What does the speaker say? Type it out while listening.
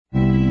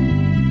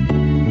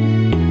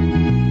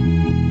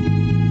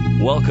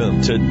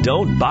Welcome to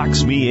Don't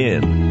Box Me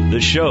In, the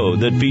show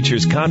that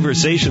features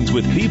conversations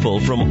with people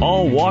from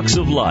all walks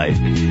of life,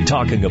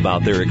 talking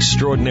about their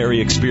extraordinary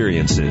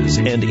experiences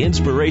and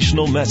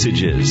inspirational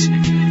messages.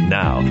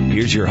 Now,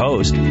 here's your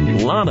host,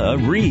 Lana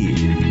Reed.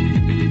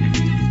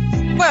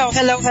 Well,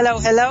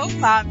 hello.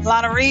 I'm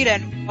Lana Reed,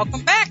 and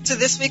welcome back to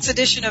this week's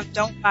edition of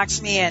Don't Box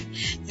Me In.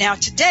 Now,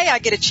 today I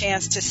get a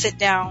chance to sit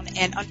down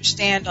and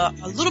understand a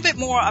little bit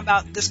more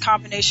about this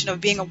combination of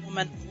being a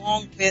woman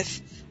along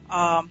with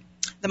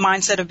the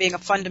mindset of being a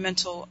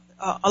fundamental,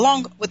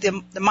 along with the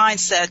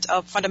mindset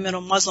of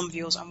fundamental Muslim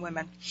views on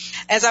women.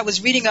 As I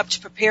was reading up to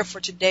prepare for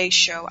today's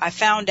show, I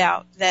found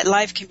out that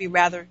life can be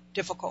rather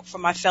difficult for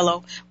my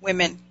fellow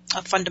women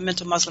of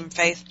fundamental Muslim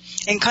faith.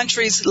 In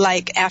countries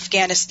like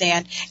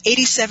Afghanistan,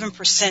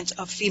 87%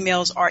 of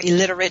females are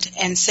illiterate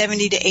and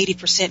 70 to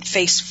 80%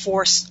 face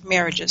forced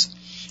marriages.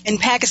 In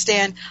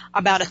Pakistan,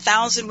 about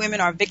 1,000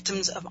 women are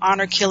victims of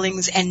honor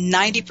killings and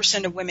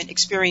 90% of women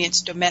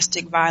experience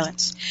domestic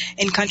violence.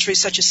 In countries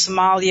such as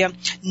Somalia,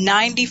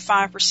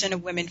 95%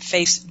 of women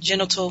face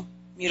genital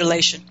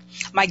mutilation.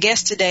 My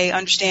guest today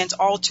understands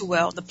all too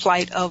well the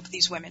plight of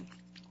these women.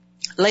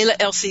 Layla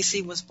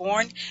El-Sisi was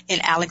born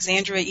in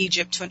Alexandria,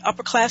 Egypt, to an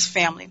upper-class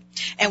family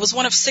and was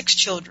one of 6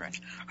 children.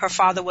 Her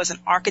father was an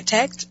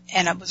architect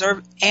and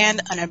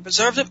an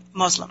observant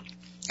Muslim.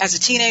 As a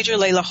teenager,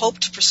 Layla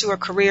hoped to pursue a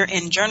career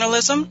in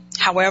journalism.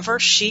 However,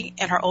 she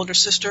and her older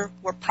sister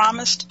were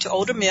promised to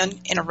older men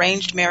in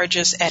arranged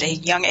marriages at a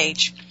young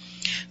age.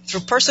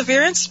 Through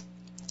perseverance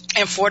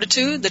and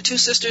fortitude, the 2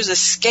 sisters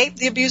escaped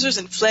the abusers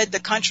and fled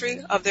the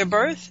country of their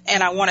birth.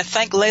 And I want to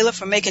thank Layla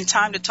for making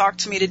time to talk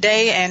to me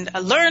today and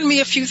learn me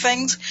a few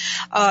things.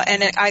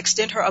 And I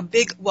extend her a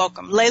big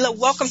welcome. Layla,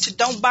 welcome to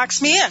Don't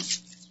Box Me In.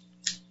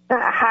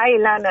 Hi,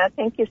 Lana.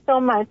 Thank you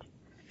so much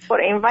for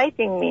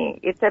inviting me.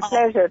 It's a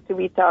pleasure to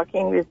be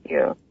talking with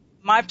you.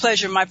 My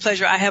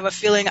pleasure. I have a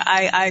feeling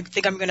I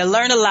think I'm going to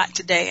learn a lot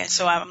today, and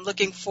so I'm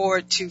looking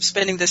forward to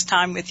spending this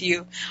time with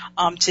you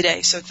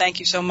today. So thank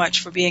you so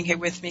much for being here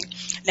with me.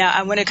 Now,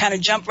 I want to kind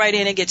of jump right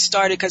in and get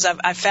started because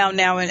I found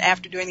now, and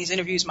after doing these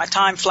interviews, my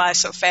time flies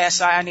so fast,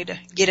 so I need to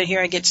get in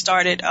here and get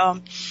started.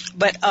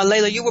 But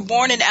Layla, you were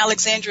born in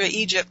Alexandria,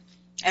 Egypt,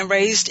 and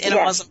raised in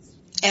a Muslim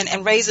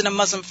and raised in a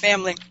Muslim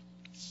family.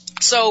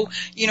 So,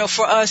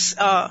 for us,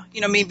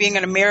 me being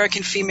an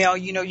American female,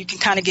 you can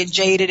kind of get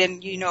jaded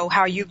and,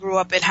 how you grew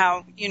up and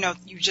how,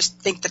 you just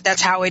think that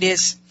that's how it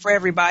is for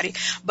everybody.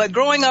 But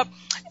growing up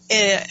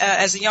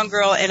as a young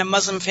girl in a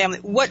Muslim family,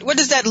 what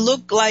does that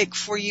look like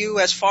for you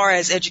as far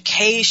as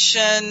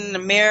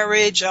education,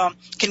 marriage?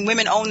 Can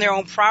women own their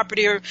own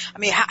property? Or,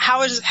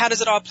 how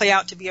does it all play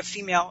out to be a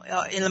female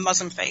in the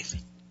Muslim faith?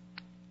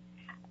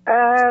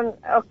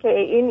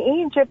 Okay,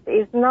 in Egypt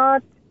is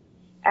not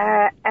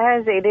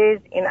as it is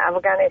in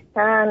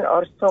Afghanistan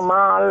or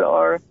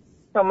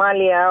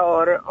Somalia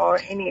or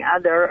any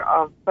other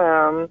of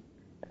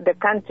the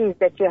countries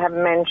that you have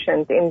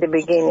mentioned in the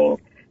beginning.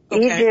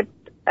 Okay. Egypt,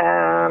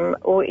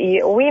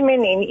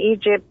 women in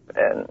Egypt,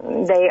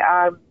 they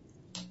are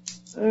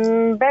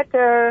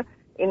better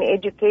in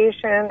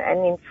education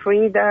and in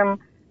freedom,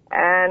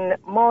 and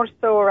more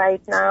so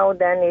right now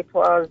than it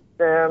was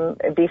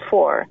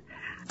before.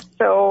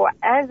 So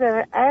as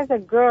a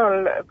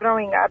girl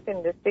growing up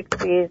in the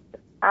 60s,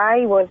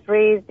 I was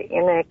raised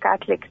in a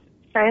Catholic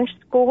French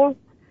school.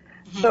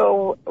 Mm-hmm.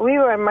 So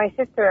my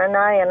sister and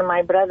I and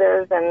my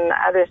brothers and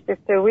other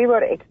sisters, we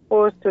were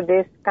exposed to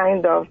this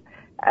kind of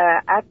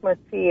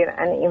atmosphere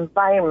and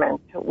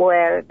environment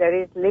where there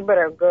is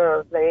liberal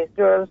girls, there is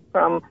girls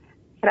from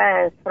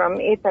France, from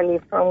Italy,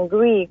 from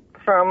Greece,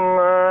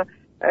 from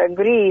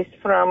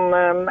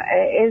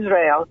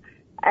Israel.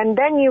 And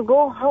then you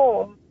go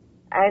home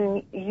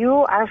and you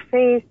are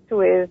faced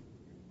with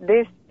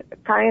this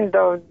kind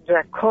of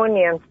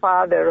draconian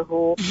father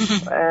who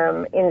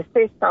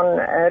insists on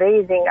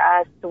raising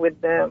us with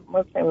the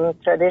Muslim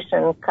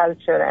tradition,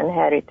 culture, and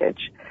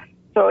heritage.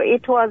 So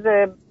it was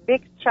a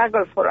big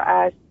struggle for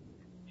us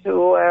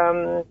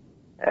to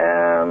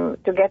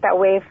get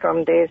away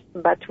from this,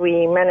 but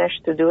we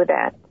managed to do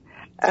that.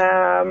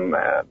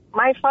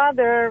 My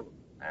father,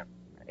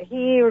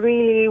 he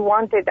really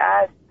wanted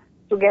us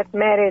to get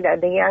married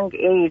at a young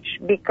age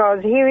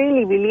because he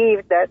really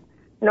believed that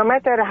no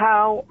matter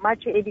how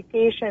much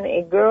education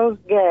a girl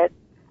gets,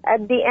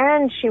 at the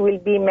end she will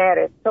be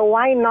married. So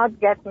why not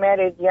get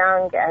married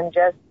young and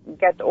just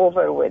get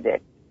over with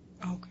it?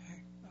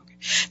 Okay.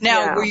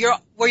 Now,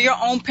 were your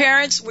own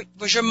parents,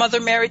 was your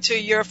mother married to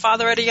your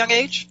father at a young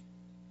age?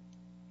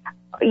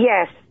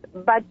 Yes,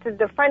 but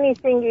the funny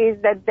thing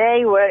is that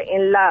they were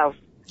in love.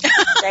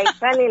 They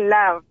fell in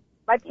love,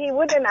 but he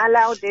wouldn't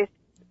allow this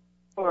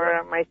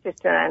for my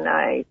sister and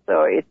I,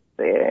 so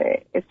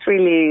it's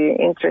really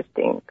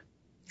interesting.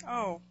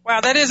 Oh,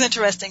 wow, that is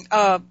interesting.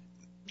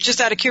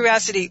 Just out of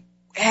curiosity,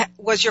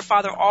 was your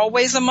father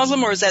always a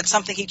Muslim, or is that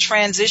something he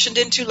transitioned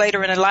into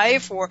later in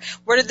life, or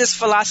where did this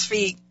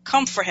philosophy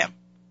come for him?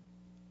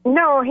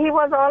 No, he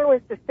was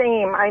always the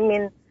same.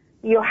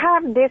 You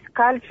have this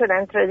culture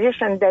and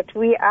tradition that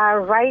we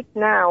are right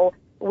now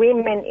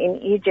women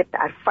in Egypt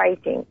are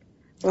fighting.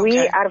 Okay.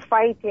 We are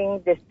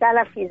fighting the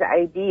Salafist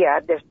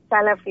idea, the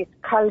Salafist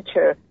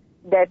culture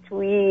that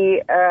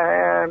we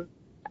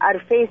are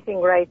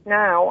facing right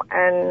now.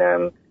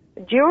 And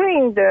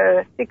during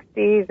the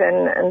 60s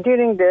and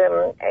during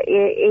the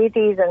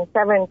 80s and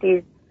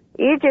 70s,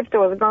 Egypt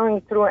was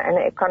going through an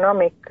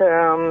economic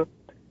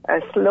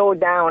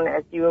slowdown,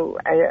 as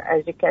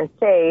you can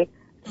say.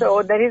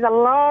 So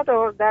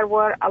there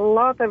were a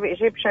lot of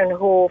Egyptians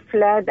who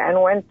fled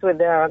and went to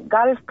the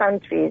Gulf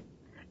countries,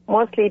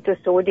 mostly to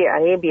Saudi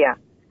Arabia.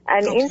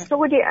 And in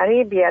Saudi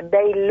Arabia,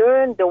 they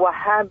learned the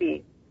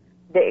Wahhabi,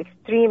 the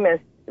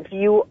extremist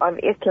view of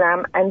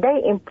Islam, and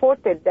they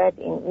imported that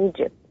in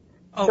Egypt.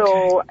 Okay.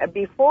 So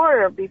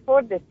before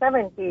the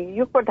 70s,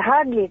 you could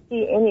hardly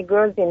see any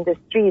girls in the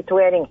street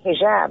wearing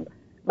hijab.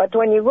 But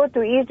when you go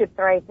to Egypt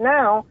right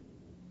now,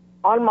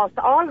 almost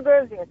all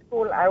girls in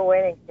school are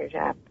wearing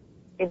hijab.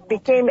 It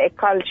became a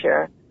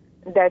culture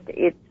that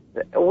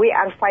we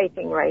are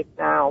fighting right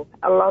now.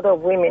 A lot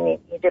of women in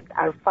Egypt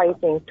are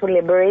fighting to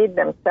liberate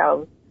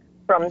themselves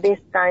from this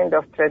kind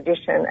of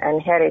tradition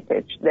and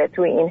heritage that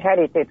we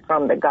inherited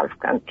from the Gulf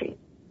countries.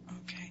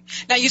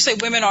 Now, you say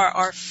women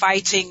are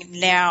fighting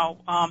now.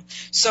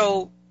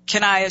 So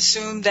can I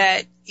assume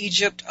that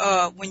Egypt,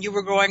 when you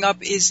were growing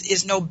up,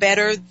 is no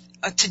better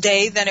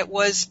today than it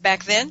was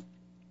back then?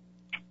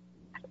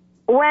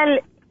 Well,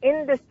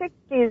 in the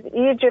 60s,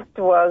 Egypt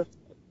was,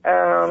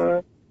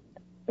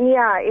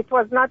 it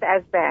was not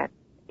as bad.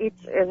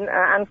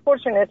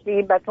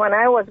 Unfortunately, but when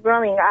I was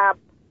growing up,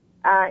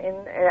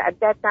 at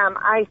that time,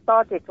 I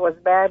thought it was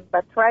bad,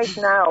 but right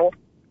now,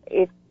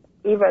 it's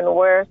even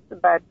worse.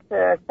 But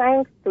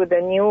thanks to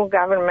the new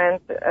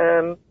government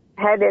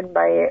headed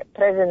by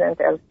President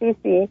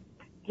El-Sisi,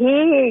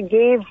 he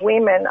gave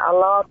women a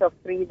lot of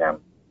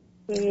freedom.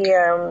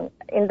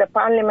 In the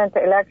parliament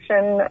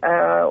election,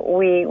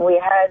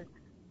 we had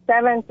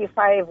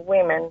 75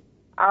 women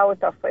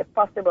out of a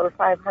possible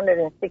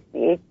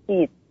 568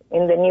 seats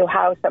in the new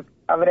House of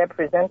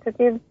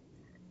Representatives.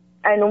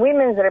 And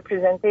women's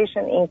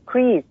representation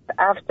increased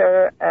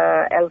after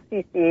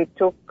El-Sisi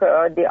took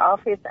the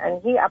office,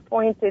 and he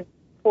appointed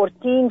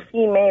 14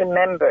 female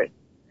members.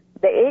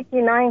 The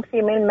 89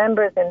 female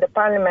members in the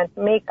parliament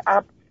make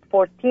up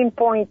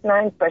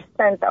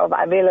 14.9% of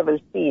available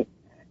seats,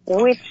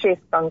 which is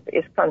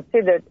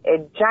considered a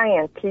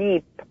giant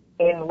leap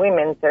in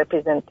women's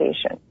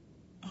representation.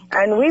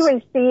 And we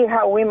will see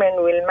how women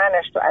will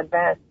manage to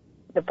advance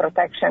the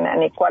protection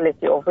and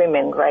equality of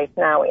women right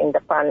now in the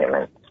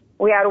parliament.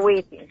 We are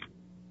waiting.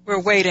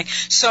 We're waiting.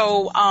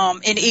 So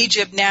in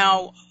Egypt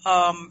now,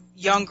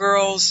 young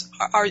girls,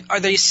 are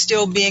they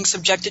still being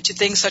subjected to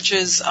things such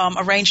as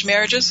arranged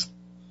marriages?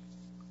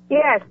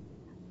 Yes.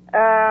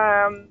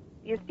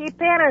 You see,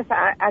 parents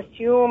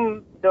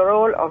assume the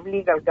role of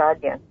legal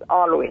guardians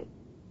always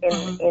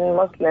in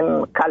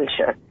Muslim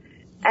culture.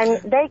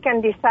 And they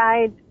can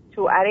decide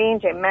to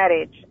arrange a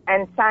marriage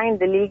and sign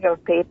the legal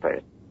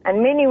papers.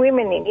 And many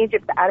women in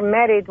Egypt are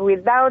married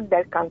without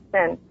their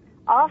consent,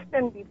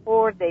 often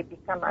before they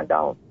become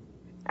adults.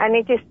 And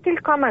it is still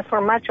common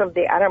for much of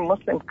the Arab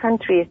Muslim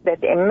countries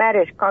that a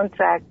marriage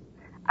contract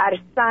are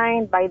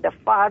signed by the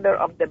father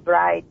of the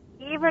bride,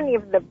 even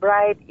if the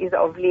bride is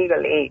of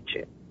legal age.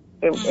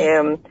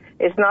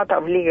 Is not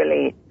of legal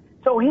age.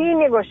 So he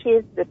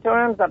negotiates the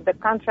terms of the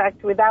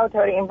contract without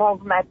her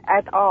involvement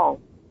at all.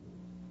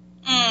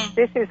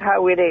 This is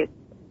how it is.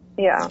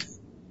 Yeah.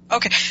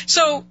 Okay.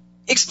 So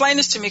explain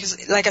this to me,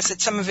 because like I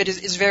said, some of it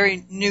is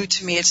very new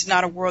to me. It's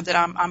not a world that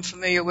I'm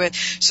familiar with.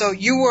 So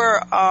you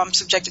were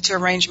subjected to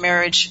arranged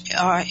marriage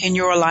in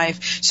your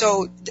life.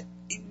 So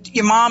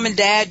your mom and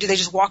dad, do they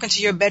just walk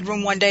into your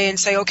bedroom one day and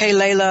say, okay,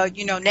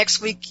 Layla, next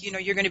week,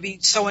 you're going to be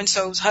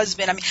so-and-so's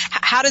husband? I mean,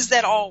 how does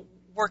that all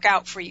work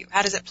out for you?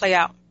 How does it play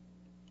out?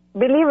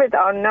 Believe it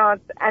or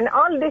not, and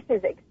all this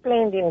is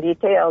explained in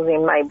details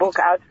in my book,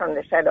 Out from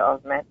the Shadow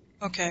of Man.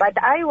 Okay. But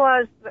it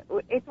was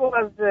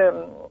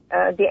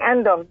the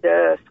end of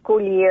the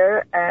school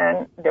year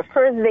and the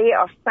first day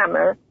of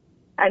summer,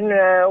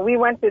 and we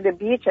went to the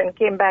beach and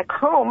came back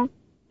home.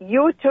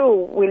 You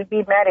too will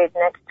be married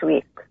next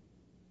week.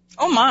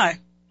 Oh my.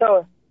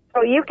 So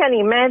you can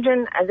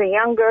imagine, as a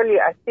young girl, you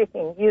are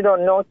sitting, you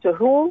don't know to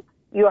who,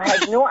 you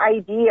had no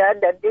idea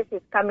that this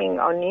is coming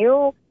on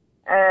you,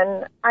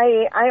 and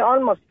I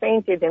almost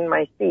fainted in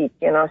my seat,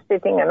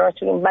 sitting and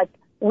watching him, but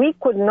we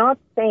could not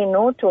say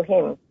no to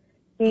him.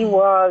 He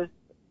was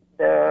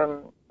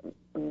the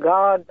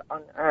God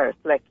on earth,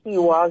 like he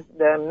was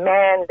the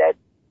man that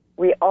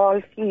we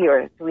all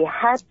feared. We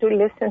had to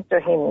listen to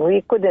him.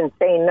 We couldn't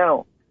say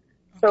no.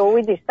 So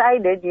we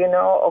decided,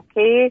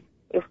 okay,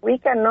 if we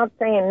cannot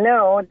say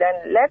no,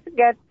 then let's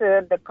get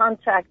the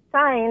contract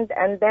signed,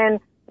 and then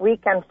we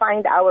can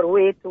find our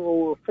way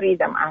to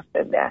freedom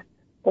after that.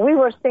 We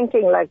were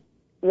thinking like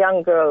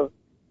young girls,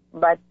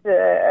 but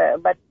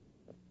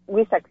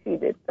we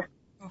succeeded.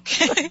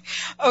 Okay.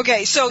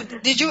 Okay, so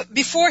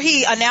before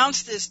he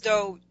announced this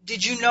though,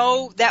 did you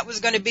know that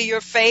was going to be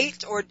your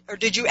fate, or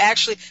did you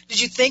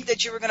think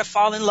that you were going to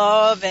fall in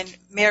love and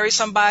marry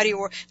somebody,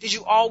 or did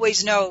you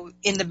always know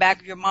in the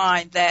back of your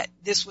mind that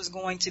this was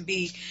going to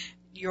be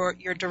your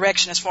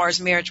direction as far as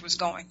marriage was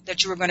going,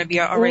 that you were going to be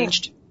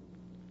arranged?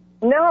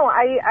 No,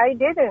 I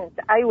didn't.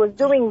 I was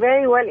doing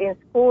very well in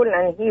school,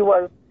 and he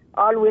was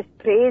always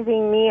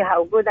praising me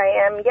how good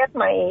I am. Yet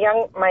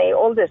my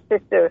older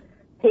sister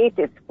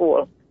hated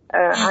school.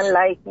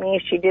 Unlike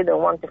me, she didn't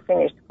want to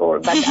finish school.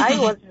 But I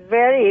was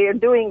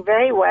doing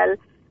very well.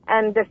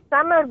 And the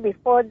summer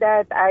before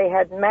that, I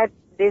had met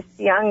this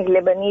young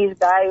Lebanese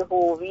guy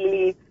who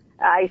really,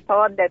 I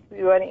thought that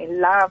we were in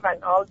love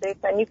and all this.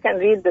 And you can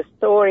read the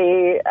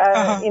story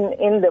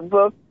in the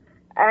book.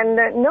 And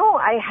no,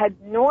 I had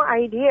no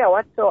idea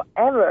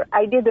whatsoever.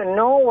 I didn't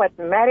know what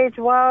marriage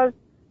was.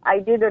 I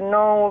didn't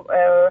know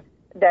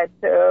that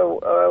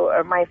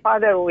my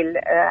father will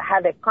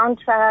have a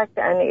contract,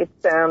 and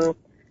it's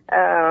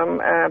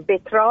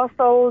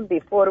betrothal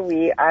before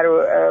we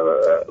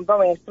are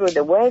going through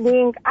the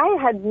wedding. I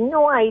had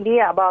no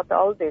idea about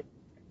all this.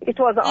 It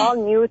was all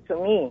new to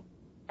me,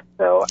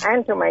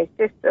 and to my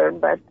sister,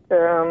 but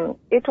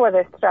it was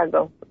a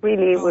struggle.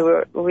 Really,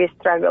 we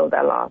struggled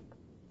a lot.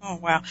 Oh,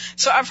 wow.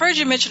 So I've heard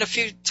you mention a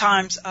few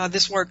times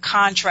this word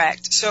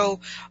contract. So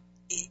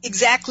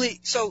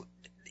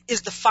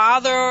is the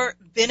father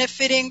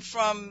benefiting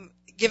from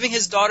giving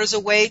his daughters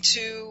away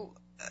to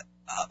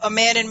a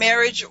man in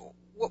marriage?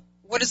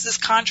 What is this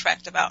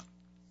contract about?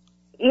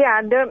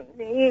 Yeah,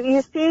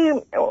 you see,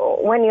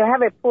 when you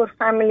have a poor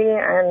family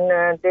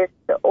and this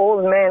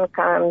old man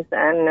comes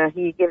and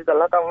he gives a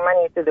lot of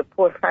money to the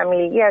poor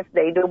family, yes,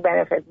 they do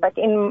benefit. But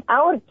in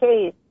our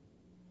case,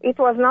 it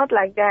was not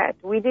like that.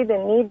 We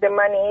didn't need the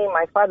money.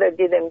 My father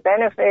didn't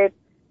benefit.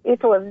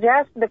 It was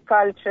just the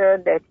culture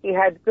that he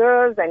had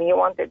girls and he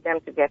wanted them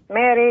to get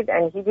married,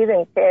 and he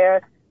didn't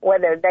care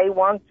whether they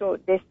want to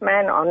this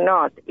man or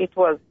not. It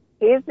was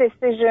his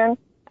decision,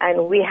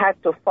 and we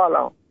had to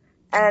follow.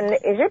 And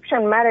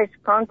Egyptian marriage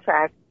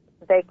contracts,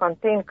 they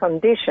contain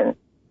conditions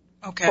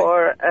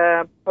for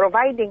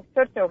providing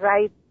certain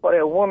rights for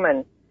a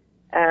woman.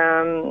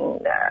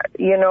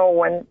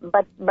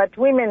 But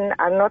women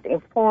are not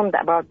informed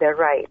about their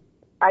rights.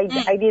 I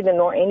didn't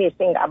know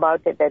anything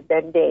about it at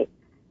that day.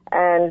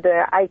 And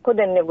I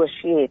couldn't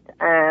negotiate,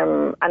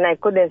 and I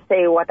couldn't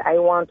say what I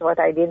want, what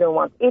I didn't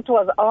want. It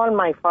was all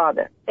my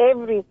father.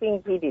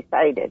 Everything he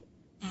decided.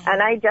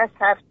 And I just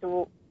have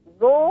to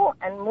go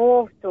and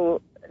move to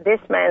this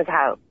man's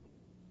house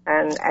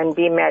and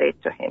be married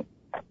to him.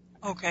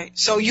 Okay.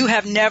 So you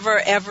have never,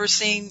 ever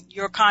seen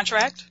your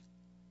contract?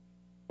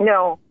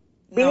 No.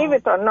 Believe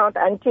it or not,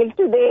 until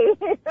today.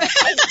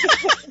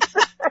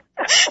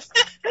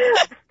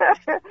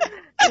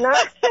 No.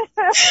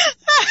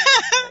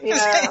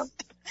 Yeah.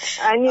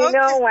 And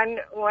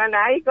when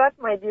I got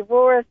my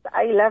divorce,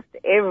 I left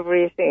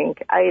everything.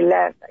 I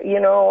left,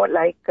 in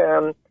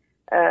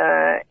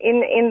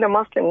the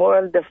Muslim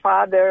world, the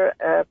father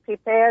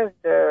prepares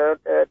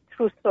the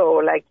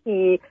trousseau, like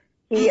he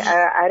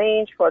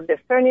arranged for the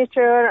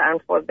furniture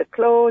and for the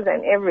clothes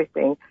and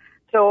everything.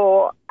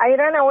 So I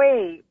ran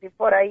away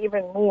before I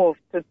even moved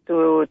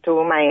to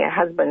my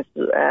husband's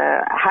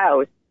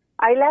house.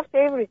 I left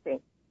everything,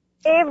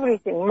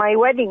 my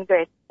wedding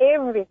dress,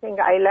 everything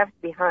I left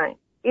behind.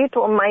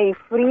 My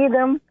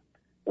freedom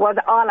was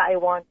all I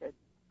wanted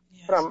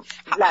from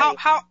life.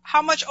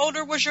 How much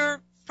older was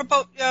your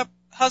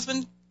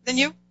husband than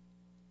you?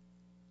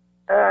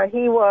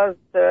 He was,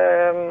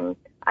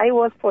 I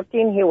was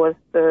 14, he was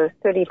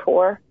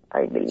 34,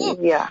 I believe.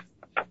 Ooh. Yeah.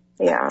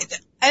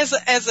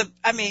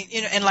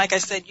 And like I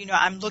said,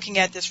 I'm looking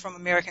at this from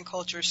American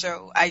culture,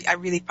 so I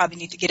really probably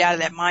need to get out of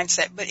that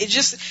mindset. But it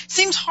just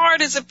seems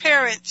hard as a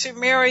parent to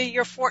marry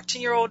your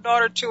 14-year-old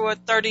daughter to a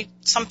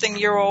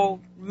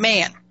 30-something-year-old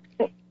man.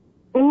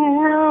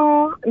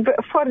 No,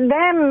 for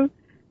them,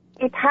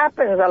 it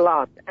happens a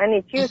lot, and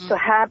it used to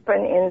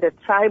happen in the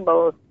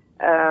tribal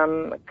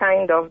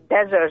kind of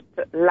desert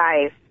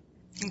life.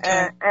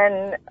 Okay.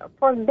 And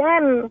for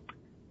them,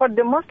 for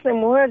the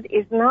Muslim world,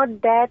 is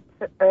not that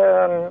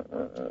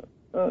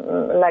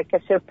like a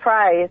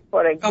surprise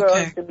for a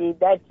girl to be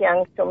that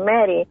young to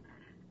marry.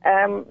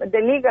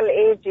 The legal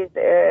age is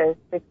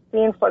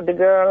 16 for the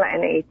girl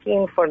and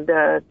 18 for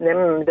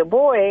the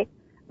boy,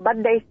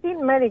 but they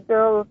still marry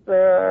girls,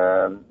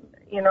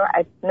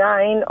 at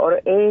 9 or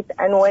 8.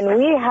 And when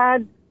we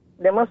had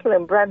the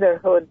Muslim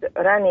Brotherhood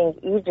running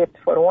Egypt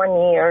for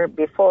 1 year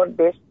before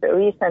this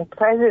recent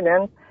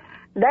president,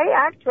 they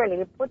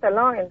actually put a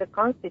law in the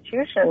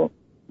constitution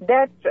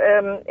that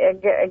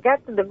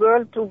gets the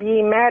girl to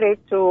be married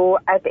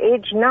at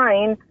age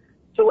 9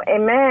 to a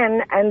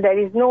man, and there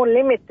is no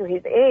limit to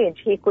his age.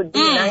 He could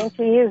be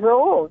 90 years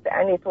old,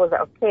 and it was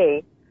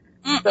okay.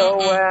 So,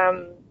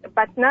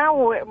 but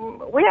now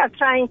we are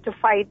trying to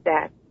fight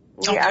that.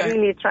 We are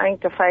really trying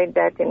to fight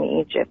that in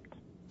Egypt.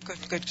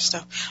 Good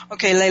stuff.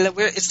 Okay, Layla,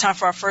 it's time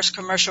for our first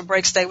commercial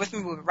break. Stay with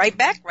me. We'll be right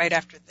back right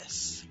after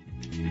this.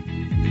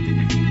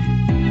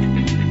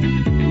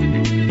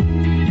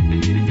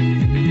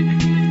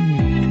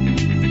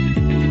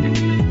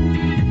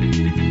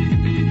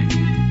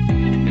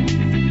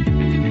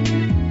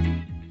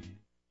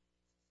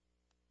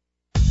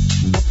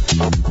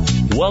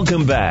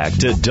 Welcome back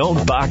to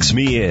Don't Box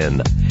Me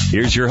In.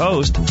 Here's your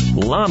host,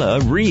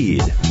 Lana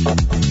Reed.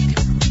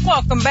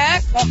 Welcome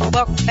back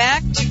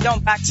to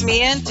Don't Box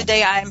Me In.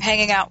 Today I am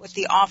hanging out with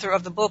the author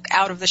of the book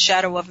Out of the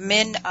Shadow of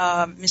Men,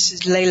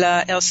 Mrs.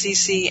 Layla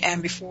El-Sisi.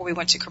 And before we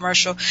went to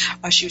commercial,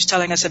 she was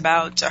telling us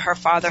about her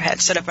father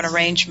had set up an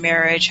arranged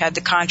marriage, had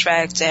the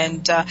contract,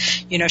 and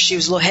she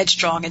was a little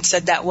headstrong and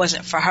said that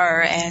wasn't for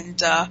her.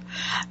 And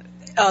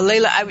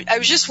Layla, I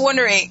was just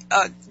wondering,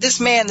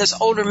 this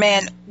older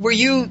man, were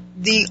you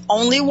the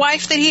only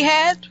wife that he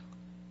had?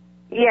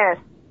 Yes.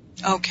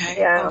 Okay.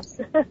 Yeah.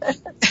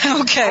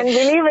 Okay. And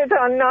believe it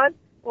or not,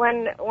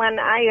 when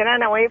I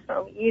ran away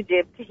from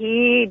Egypt,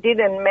 he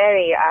didn't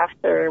marry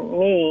after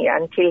me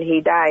until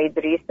he died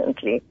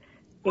recently.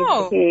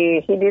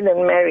 He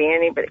didn't marry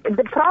anybody.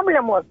 The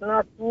problem was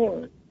not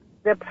him.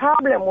 The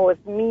problem was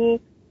me,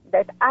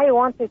 that I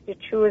wanted to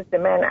choose the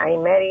man I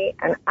marry,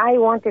 and I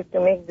wanted to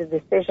make the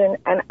decision,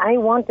 and I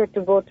wanted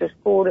to go to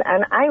school,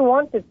 and I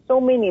wanted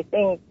so many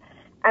things.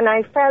 And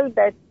I felt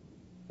that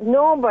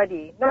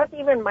nobody, not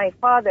even my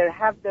father,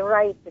 have the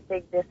right to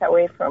take this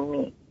away from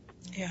me.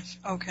 Yes.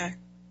 Okay.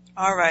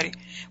 All righty.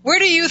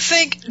 Do you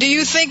think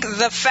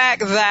the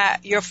fact that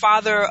your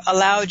father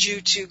allowed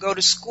you to go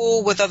to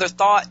school with other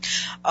thought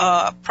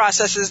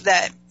processes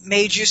that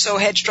made you so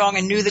headstrong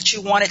and knew that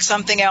you wanted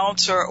something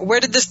else, or where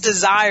did this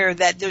desire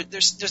that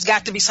there's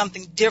got to be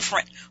something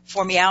different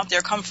for me out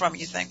there come from,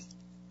 you think?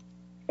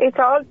 It's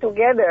all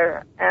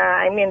together.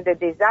 The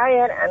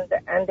desire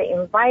and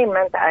the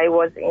environment. I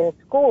was in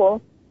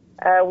school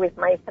with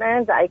my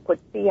friends. I could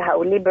see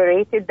how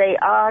liberated they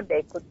are.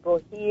 They could go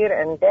here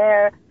and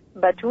there,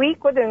 but we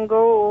couldn't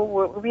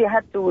go. We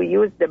had to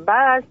use the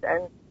bus,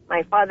 and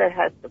my father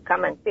has to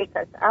come and pick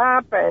us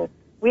up, and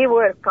we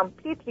were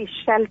completely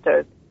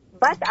sheltered.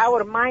 But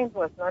our mind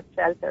was not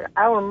sheltered.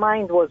 Our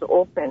mind was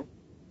open.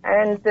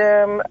 And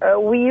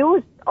we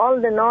used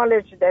all the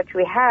knowledge that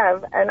we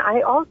have. And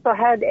I also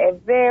had a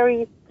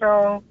very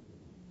strong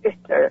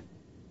sister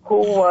who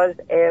was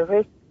a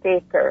risk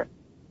taker.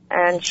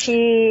 And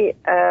she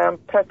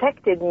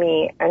protected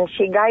me, and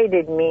she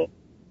guided me.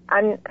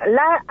 And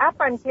up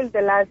until the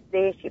last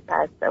day, she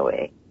passed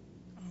away.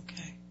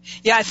 Okay.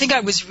 Yeah, I think I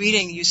was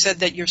reading, you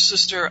said that your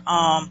sister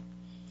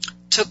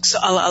took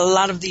a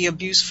lot of the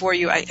abuse for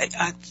you. I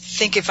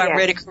think if I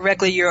read it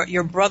correctly,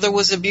 your brother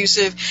was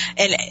abusive.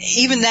 And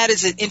even that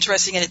is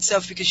interesting in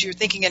itself, because you're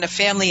thinking in a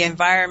family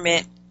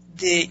environment,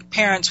 the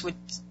parents would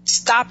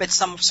stop it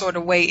some sort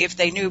of way if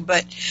they knew.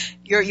 But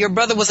your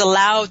brother was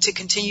allowed to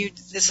continue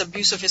this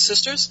abuse of his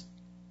sisters?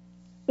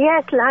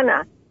 Yes,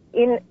 Lana.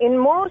 In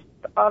most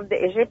of the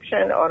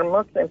Egyptian or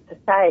Muslim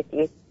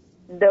societies,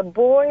 the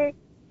boy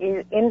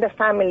in the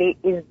family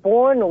is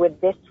born with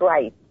this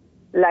right.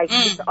 Like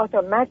it's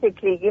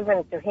automatically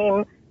given to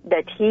him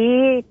that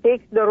he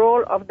takes the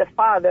role of the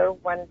father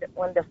when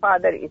the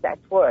father is at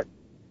work.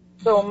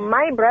 So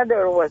my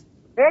brother was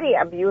very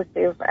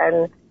abusive,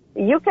 and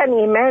you can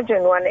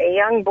imagine when a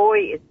young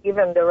boy is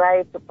given the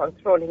right to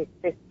control his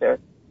sister,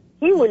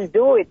 he will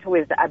do it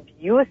with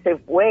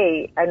abusive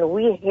way, and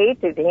we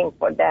hated him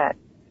for that.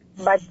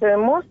 But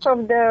most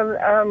of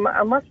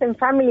the Muslim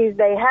families,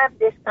 they have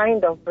this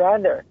kind of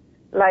brother.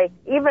 Like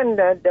even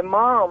the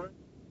mom,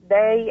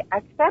 they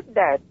accept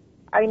that.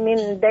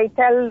 They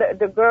tell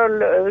the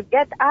girl,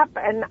 get up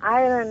and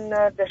iron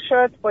the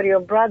shirt for your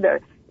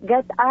brother.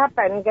 Get up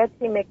and get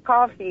him a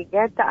coffee.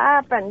 Get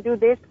up and do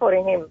this for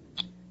him.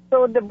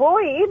 So the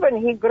boy,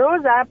 even he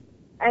grows up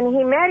and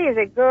he marries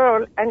a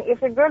girl, and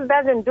if a girl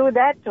doesn't do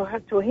that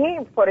for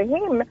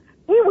him,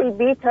 he will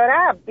beat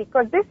her up,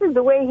 because this is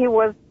the way he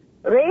was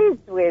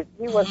raised with.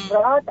 He was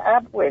brought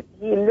up with.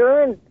 He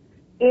learned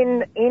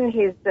in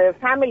his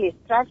family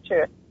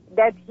structure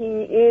that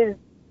he is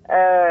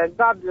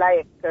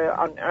godlike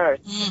on earth,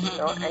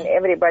 and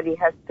everybody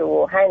has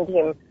to hand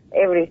him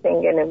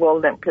everything in a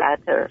golden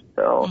platter.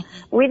 So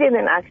we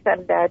didn't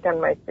accept that,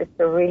 and my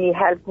sister really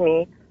helped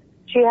me.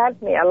 She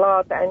helped me a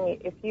lot,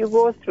 and if you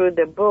go through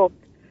the book,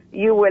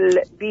 you will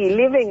be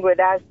living with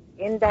us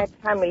in that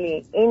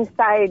family,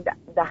 inside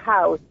the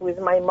house with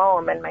my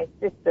mom and my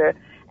sister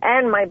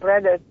and my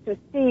brother, to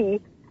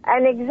see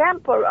an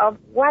example of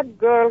what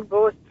girl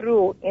goes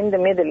through in the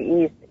Middle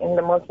East, in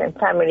the Muslim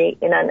family,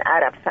 in an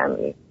Arab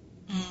family.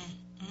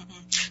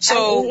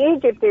 So, and in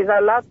Egypt is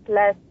a lot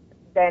less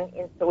than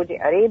in Saudi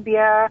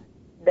Arabia,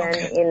 than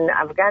in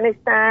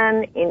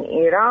Afghanistan, in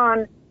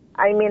Iran.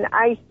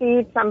 I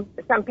see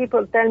some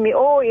people tell me,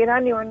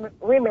 Iranian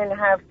women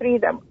have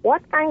freedom.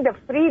 What kind of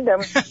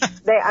freedom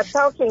they are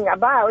talking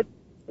about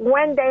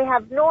when they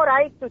have no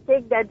right to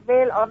take that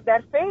veil off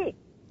their face?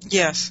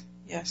 Yes.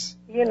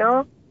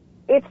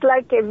 It's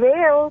like a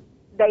veil.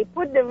 They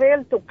put the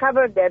veil to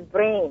cover their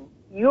brain.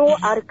 You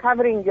are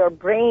covering your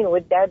brain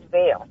with that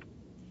veil.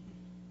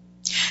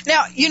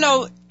 Now,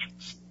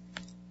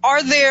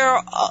 are there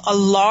a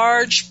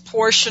large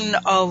portion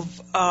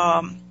of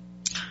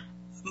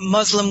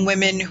Muslim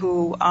women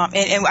who,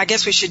 and I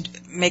guess we should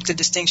make the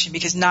distinction,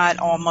 because not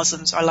all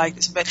Muslims are like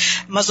this, but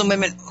Muslim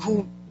women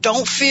who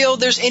don't feel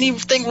there's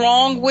anything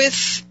wrong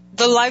with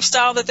the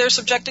lifestyle that they're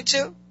subjected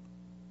to?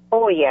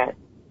 Oh, yes.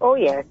 Oh,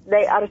 yes.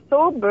 They are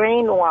so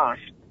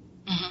brainwashed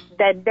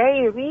that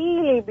they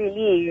really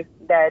believe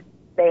that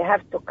they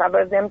have to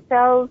cover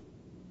themselves,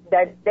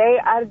 that they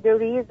are the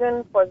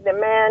reason for the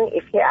man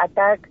if he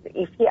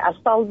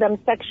assaults them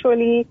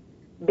sexually,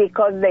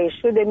 because they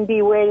shouldn't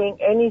be wearing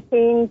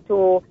anything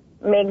to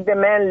make the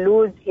man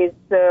lose his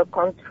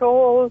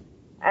control,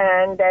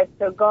 and that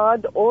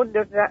God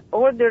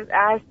ordered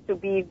us to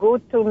be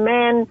good to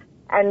men,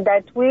 and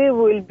that we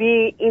will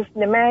be, if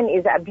the man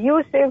is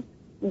abusive,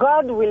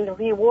 God will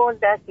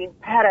reward us in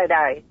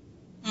paradise.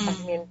 I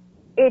mean,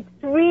 it's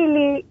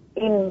really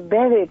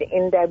embedded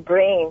in their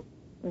brain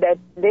that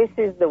this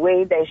is the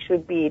way they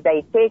should be.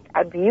 They take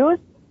abuse,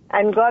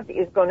 and God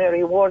is going to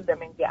reward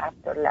them in the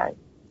afterlife.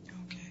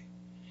 Okay.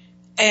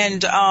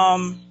 And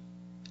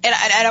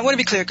I want to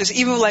be clear, because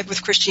even like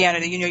with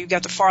Christianity, you've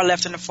got the far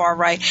left and the far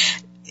right.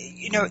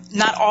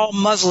 Not all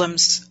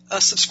Muslims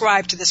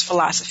subscribe to this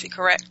philosophy,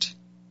 correct?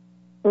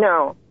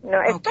 No,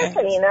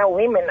 especially now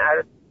women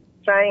are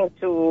trying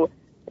to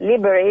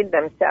liberate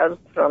themselves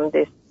from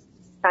this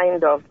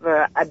kind of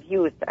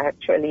abuse,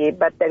 actually.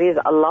 But there is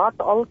a lot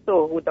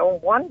also who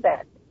don't want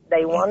that.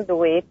 They want the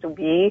way to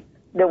be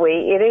the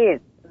way it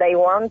is. They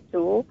want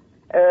to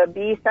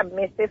be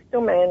submissive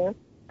to men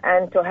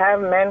and to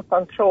have men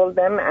control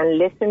them and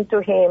listen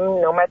to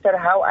him no matter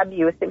how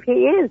abusive he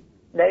is.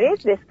 There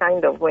is this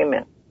kind of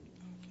women.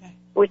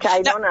 Which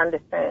I don't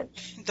understand.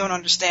 Don't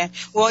understand.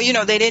 Well,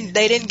 they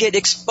didn't get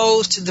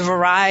exposed to the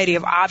variety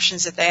of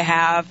options that they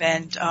have,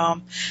 and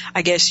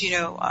I guess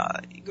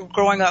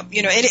growing up,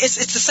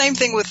 it's the same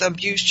thing with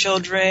abused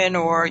children,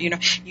 or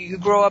you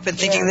grow up and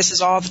thinking this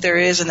is all that there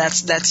is, and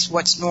that's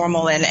what's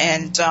normal,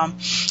 and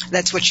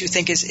that's what you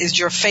think is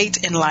your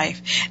fate in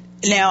life.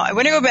 Now, I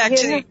want to go back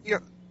to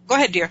your. Go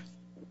ahead, dear.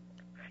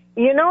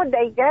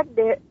 They get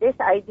this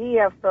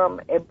idea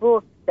from a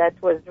book that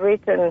was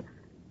written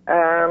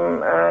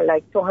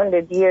like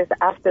 200 years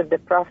after the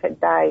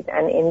Prophet died.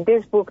 And in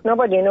this book,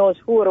 nobody knows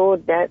who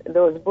wrote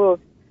those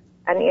books.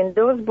 And in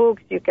those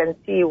books, you can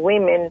see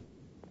women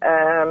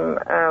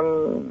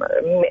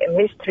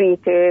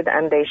mistreated,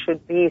 and they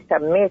should be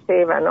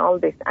submissive and all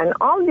this. And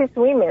all these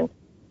women,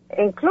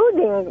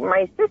 including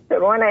my sister,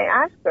 when I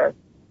asked her,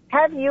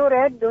 have you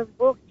read those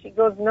books? She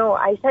goes, no.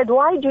 I said,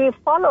 why do you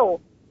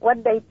follow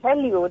what they tell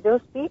you,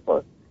 those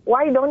people?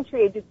 Why don't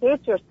you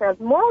educate yourself?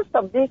 Most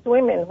of these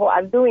women who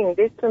are doing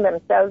this to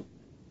themselves,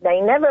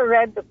 they never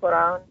read the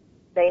Quran.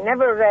 They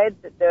never read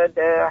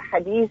the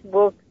Hadith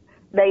books.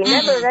 They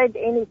never read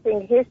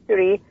anything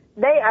history.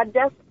 They are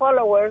just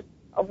followers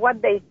of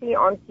what they see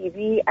on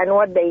TV and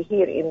what they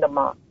hear in the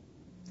mosque.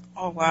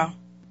 Oh, wow.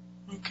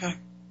 Okay.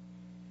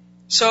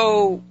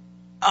 So,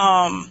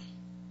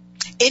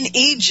 in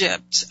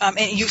Egypt,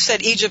 and you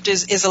said Egypt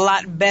is a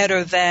lot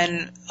better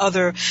than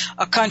other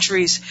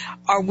countries.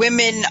 Are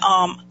women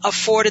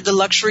afforded the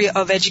luxury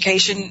of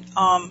education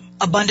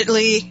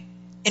abundantly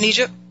in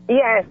Egypt?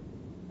 Yes,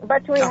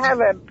 but we have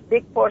a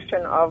big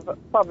portion of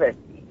poverty.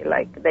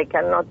 Like, they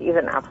cannot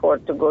even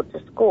afford to go to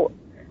school.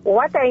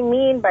 What I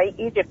mean by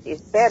Egypt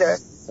is better,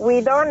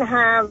 we don't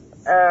have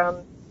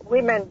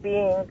women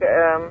being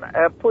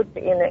put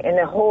in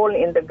a hole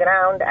in the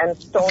ground and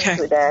stoned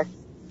to death.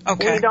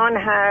 Okay. We don't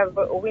have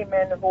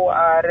women who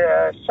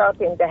are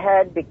shot in the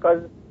head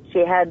because she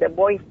had a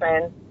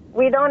boyfriend.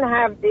 We don't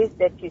have this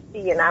that you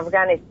see in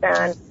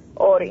Afghanistan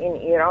or in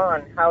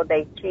Iran, how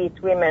they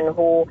treat women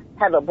who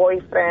have a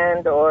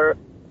boyfriend or...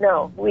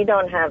 No, we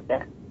don't have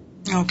that.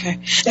 Okay.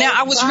 Now,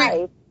 I was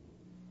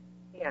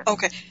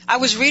I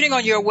was reading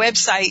on your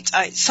website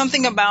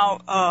something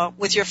about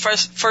with your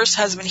first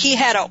husband. He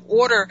had an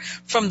order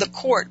from the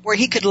court where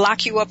he could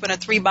lock you up in a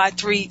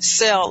 3x3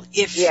 cell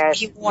if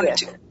he wanted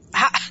to.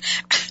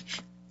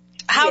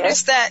 How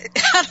does that?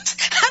 How does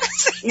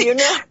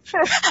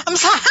I'm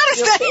sorry. How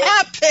does that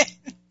happen?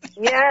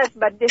 Yes,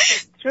 but this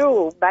is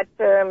true. But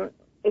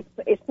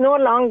it's no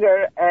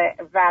longer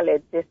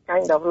valid, this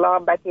kind of law.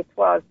 But it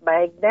was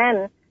back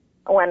then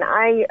when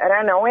I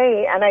ran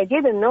away, and I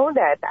didn't know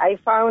that. I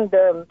found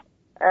a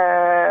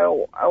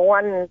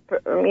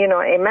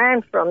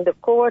man from the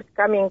court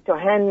coming to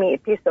hand me a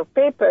piece of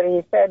paper.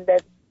 He said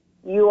that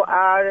you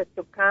are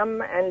to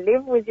come and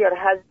live with your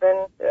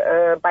husband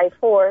by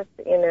force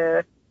in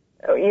a,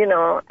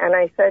 and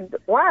I said,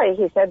 why?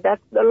 He said,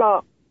 that's the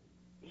law.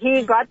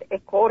 He got a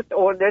court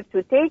order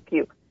to take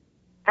you.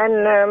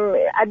 And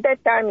at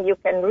that time, you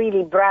can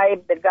really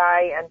bribe the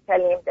guy and tell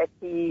him that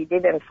he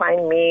didn't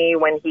find me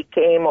when he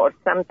came or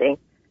something.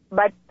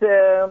 But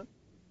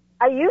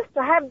I used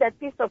to have that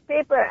piece of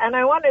paper, and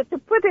I wanted to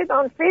put it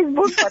on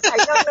Facebook, but I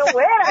don't know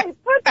where I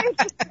put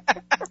it.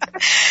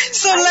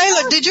 So,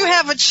 Layla, did you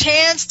have a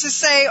chance to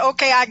say,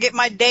 okay, I get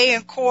my day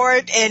in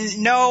court, and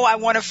no, I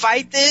want to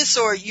fight this,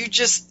 or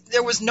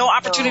there was no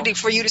opportunity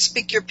for you to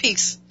speak your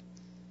piece?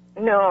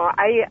 No,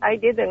 I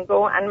didn't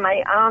go, and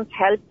my aunt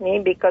helped me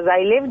because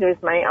I lived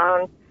with my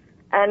aunt.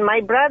 And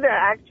my brother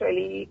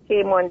actually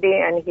came one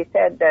day and he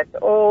said that,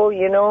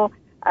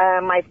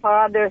 My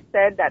father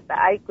said that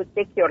I could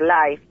take your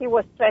life. He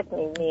was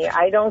threatening me.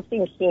 I don't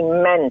think he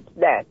meant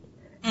that.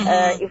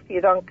 If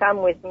you don't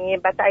come with me,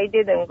 but I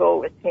didn't go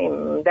with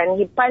him. Then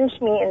he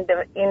punched me in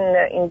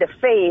the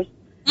face,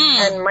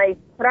 and my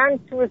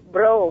front tooth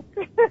broke.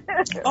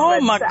 Oh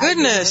my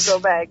goodness! I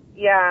didn't go back.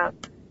 Yeah.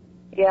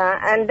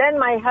 And then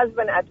my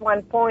husband, at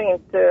one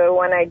point,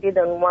 when I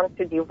didn't want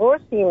to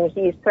divorce him,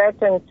 he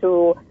threatened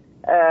to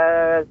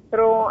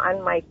throw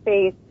on my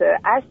face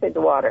acid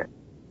water.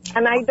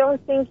 And I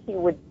don't think he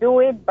would do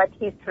it, but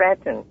he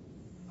threatened.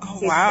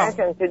 He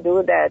threatened to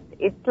do that.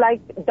 It's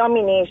like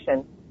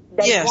domination.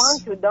 They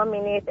want to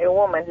dominate a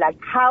woman. Like,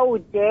 how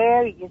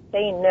dare you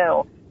say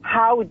no?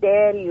 How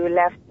dare you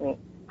left me?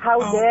 How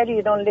dare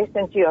you don't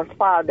listen to your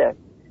father?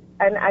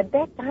 And at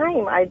that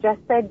time, I just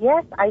said,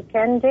 yes, I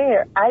can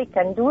dare. I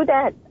can do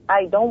that.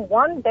 I don't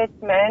want that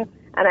man,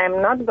 and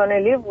I'm not going to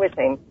live with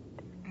him.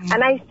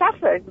 And I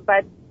suffered,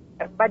 but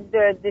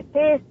the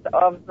taste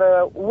of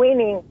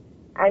winning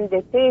and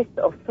the taste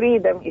of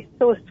freedom is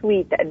so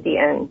sweet at the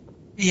end.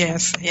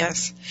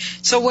 Yes.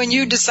 So when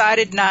you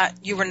decided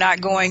you were not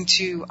going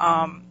to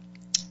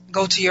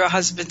go to your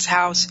husband's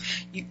house,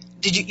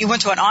 you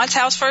went to an aunt's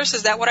house first?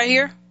 Is that what I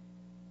hear?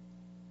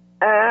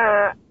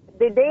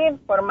 The day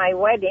for my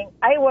wedding,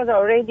 I was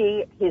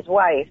already his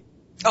wife.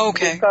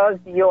 Okay. Because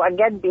you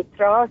get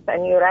betrothed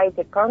and you write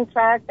a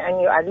contract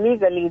and you are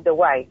legally the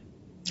wife.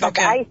 But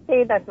I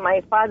stayed at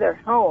my father's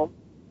home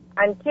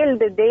until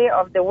the day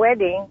of the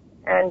wedding,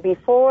 and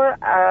before,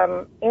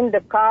 in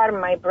the car,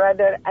 my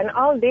brother, and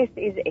all this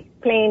is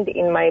explained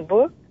in my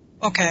book.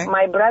 Okay.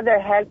 My brother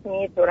helped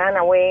me to run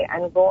away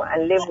and go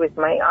and live with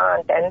my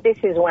aunt, and this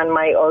is when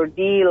my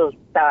ordeal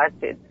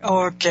started.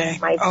 Okay.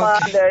 My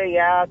father,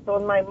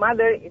 told my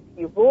mother, if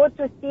you go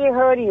to see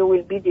her, you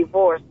will be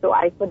divorced, so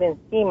I couldn't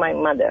see my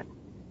mother.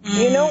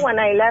 You know, when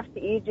I left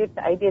Egypt,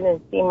 I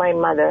didn't see my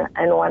mother,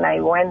 and when I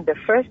went the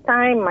first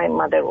time, my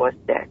mother was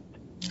dead.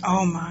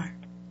 Oh, my.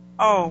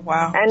 Oh,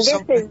 wow. And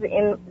this is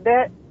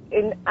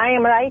I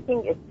am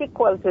writing a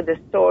sequel to the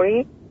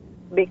story,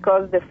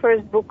 because the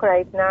first book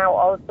right now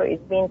also is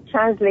being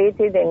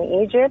translated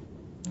in Egypt,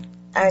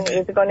 and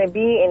it's going to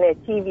be in a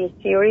TV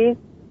series.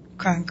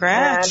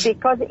 Congrats.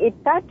 Because it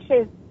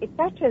touches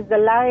the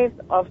lives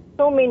of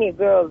so many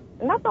girls,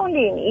 not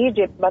only in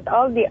Egypt, but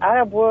all the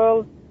Arab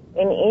world,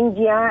 in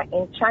India,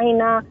 in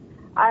China.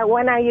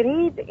 When I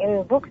read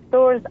in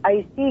bookstores,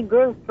 I see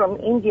girls from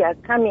India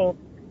coming,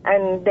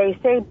 and they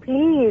say,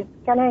 please,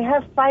 can I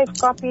have 5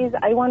 copies?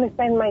 I want to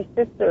send my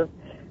sisters,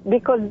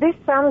 because this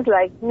sounds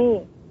like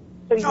me.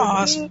 So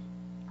you see,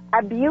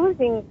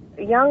 abusing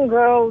young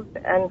girls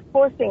and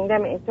forcing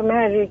them into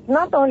marriage is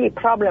not only a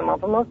problem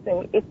of a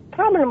Muslim, it's a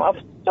problem of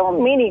so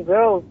many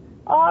girls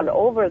all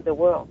over the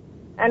world.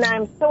 And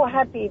I'm so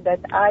happy that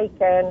I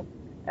can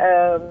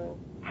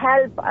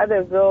help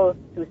other girls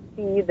to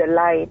see the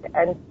light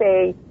and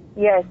say,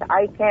 yes,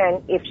 I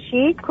can. If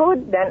she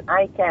could, then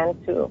I can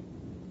too.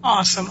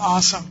 Awesome.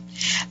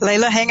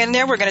 Layla, hang in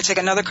there. We're going to take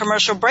another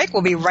commercial break.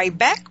 We'll be right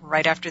back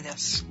right after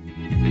this.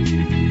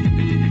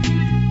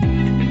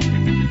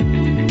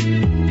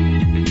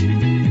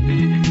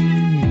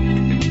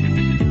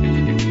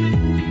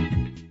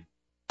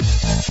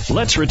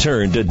 Let's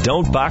return to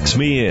Don't Box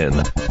Me In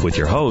with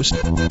your host,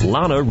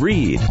 Lana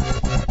Reed.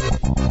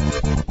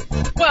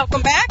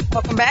 Welcome back.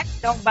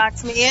 Don't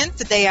Box Me In.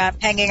 Today I'm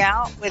hanging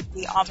out with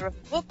the author of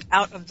the book,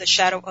 Out of the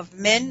Shadow of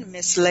Men,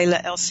 Miss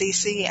Layla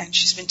El-Sisi, and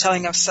she's been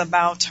telling us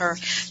about her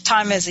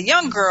time as a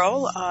young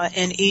girl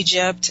in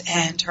Egypt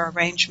and her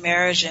arranged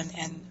marriage and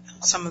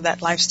some of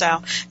that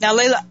lifestyle. Now,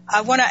 Layla,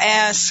 I want to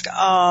ask,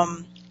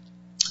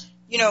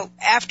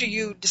 after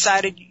you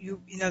decided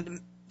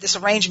this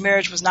arranged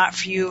marriage was not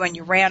for you and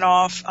you ran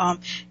off,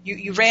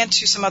 you ran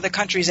to some other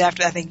countries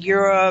after, I think,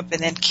 Europe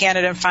and then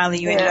Canada, and finally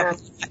you ended up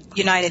in the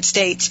United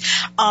States.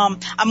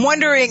 I'm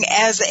wondering,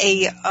 as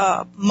a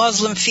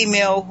Muslim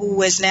female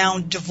who has now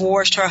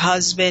divorced her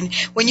husband,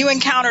 when you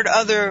encountered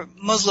other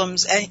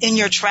Muslims in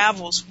your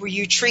travels, were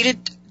you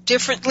treated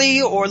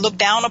differently or looked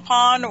down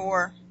upon,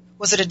 or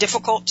was it a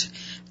difficult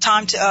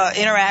time to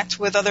interact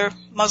with other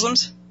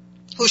Muslims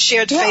who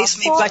shared faith,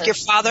 maybe like your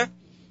father?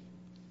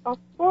 Of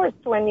course,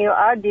 when you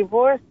are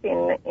divorced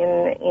in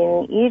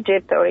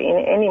Egypt or in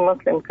any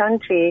Muslim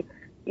country,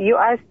 you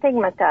are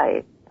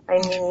stigmatized. I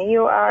mean,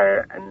 you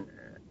are,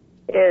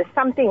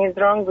 something is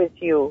wrong with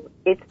you.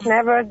 It's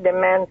never the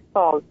man's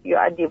fault. You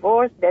are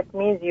divorced, that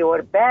means you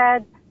are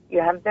bad, you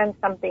have done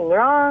something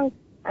wrong,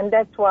 and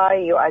that's why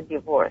you are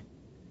divorced.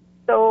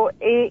 So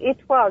it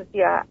was,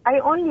 I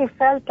only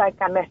felt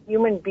like I'm a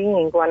human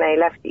being when I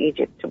left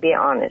Egypt, to be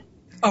honest.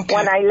 Okay.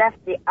 When I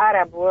left the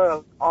Arab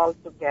world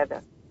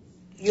altogether.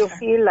 You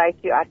feel like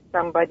you are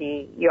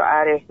somebody, you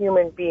are a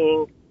human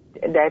being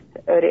that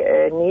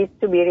needs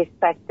to be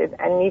respected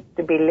and needs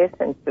to be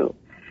listened to.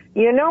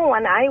 You know,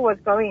 when I was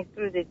going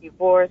through the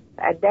divorce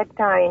at that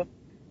time,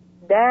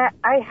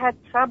 I had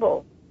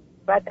trouble.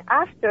 But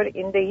after,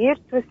 in the year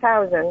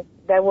 2000,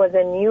 there was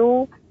a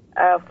new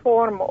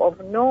form of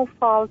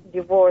no-fault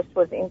divorce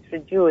was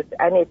introduced,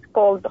 and it's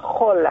called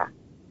khola.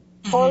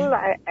 Full,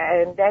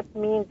 and that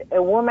means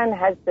a woman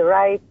has the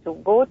right to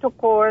go to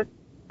court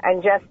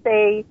and just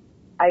say,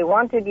 I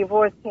want to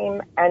divorce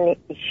him, and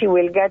she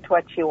will get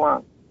what she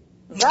wants.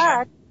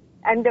 But,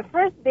 and the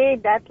first day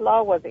that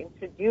law was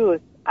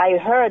introduced, I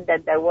heard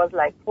that there was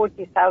like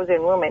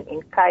 40,000 women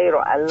in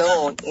Cairo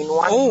alone in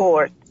one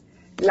court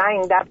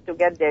lined up to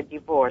get their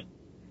divorce.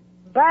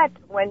 But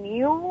when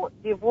you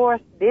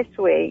divorce this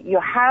way, you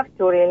have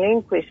to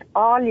relinquish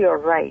all your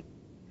rights.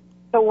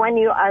 So when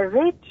you are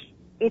rich,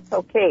 it's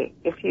okay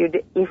if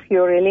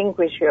you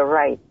relinquish your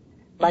rights.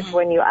 But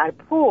when you are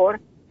poor,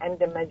 and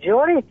the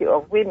majority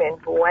of women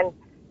who went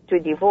to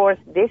divorce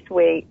this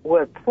way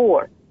were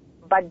poor,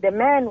 but the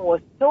man was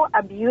so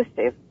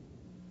abusive,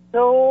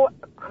 so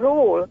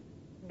cruel,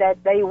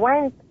 that they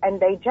went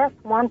and they just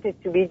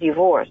wanted to be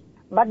divorced.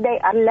 But they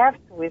are left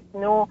with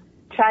no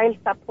child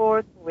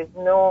support, with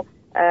no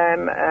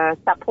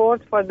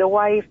support for the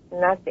wife,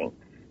 nothing.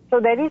 So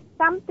there is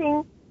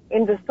something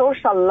in the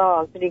social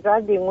laws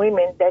regarding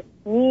women that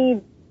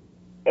need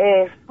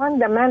a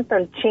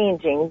fundamental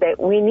changing, that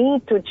we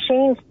need to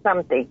change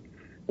something.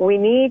 We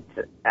need,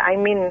 I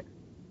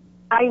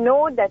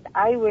know that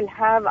I will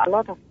have a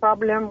lot of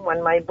problem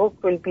when my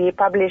book will be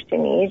published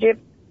in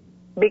Egypt,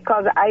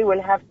 because I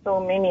will have so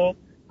many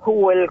who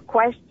will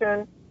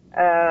question,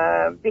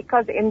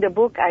 because in the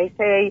book I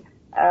say,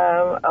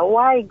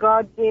 why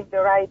God gave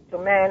the right to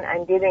men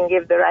and didn't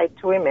give the right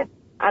to women.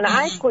 And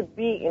I could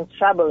be in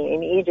trouble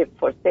in Egypt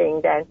for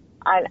saying that.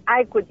 And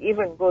I could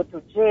even go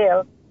to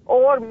jail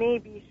or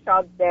maybe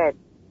shot dead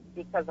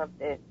because of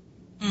this.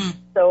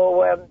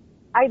 So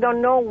I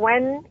don't know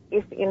when,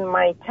 if in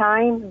my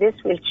time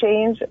this will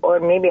change,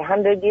 or maybe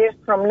 100 years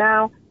from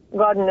now,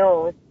 God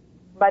knows.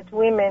 But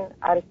women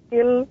are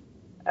still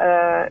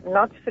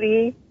not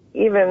free,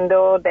 even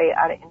though they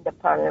are in the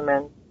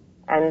parliament.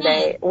 And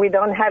we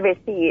don't have a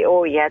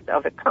CEO yet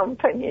of a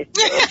company.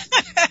 So.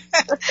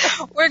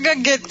 We're going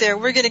to get there.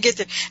 We're going to get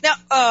there. Now,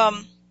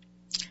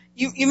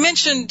 you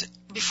mentioned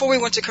before we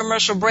went to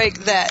commercial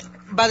break that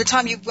by the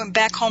time you went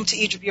back home to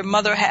Egypt, your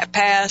mother had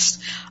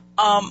passed.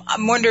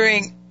 I'm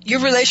wondering, your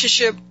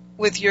relationship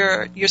with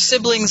your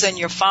siblings and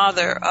your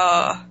father,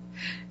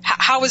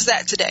 how is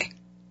that today?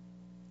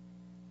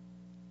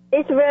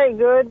 It's very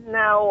good.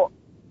 Now,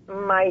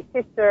 my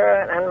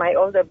sister and my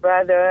older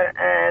brother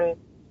and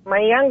my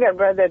younger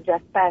brother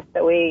just passed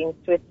away in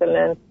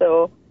Switzerland,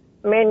 so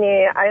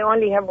I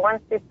only have one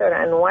sister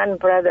and one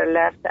brother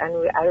left, and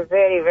we are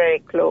very, very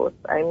close.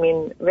 And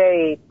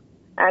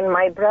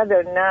my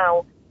brother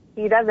now,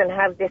 he doesn't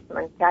have this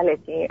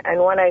mentality,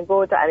 and when I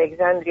go to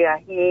Alexandria,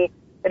 he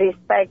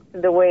respects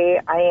the way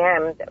I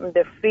am,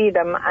 the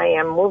freedom I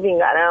am moving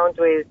around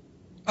with.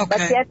 Okay.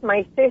 But yet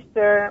my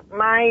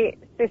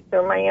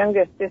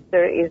younger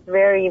sister is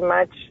very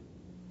much,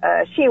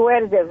 she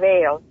wears a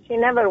veil. She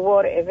never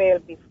wore a veil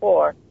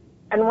before.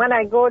 And when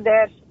I go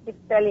there, she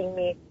keeps telling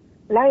me,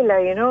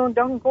 Laila,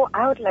 don't go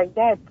out like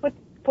that.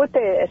 Put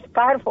a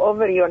scarf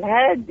over your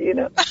head,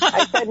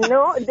 I said,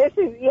 no, this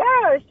is,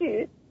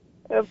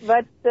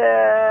 but,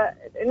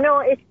 no,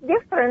 it's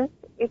different,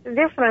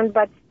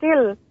 but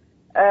still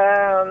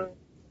I'm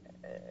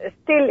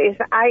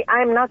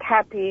not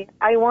happy.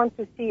 I want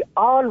to see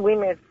all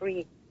women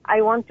free.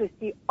 I want to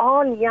see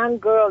all young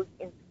girls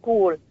in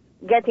school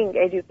getting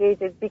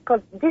educated,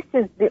 because this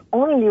is the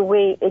only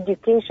way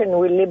education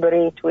will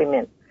liberate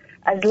women.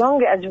 As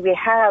long as we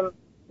have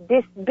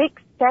this big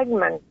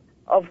segment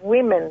of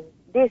women,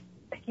 this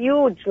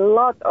huge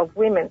lot of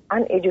women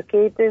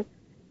uneducated,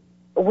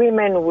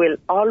 women will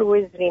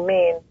always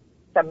remain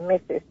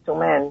submissive to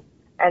men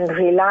and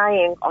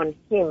relying on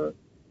him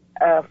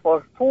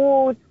for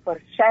food,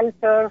 for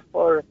shelter,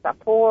 for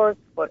support,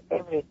 for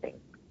everything.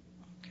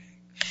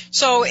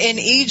 So in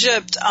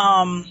Egypt,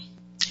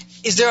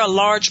 is there a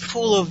large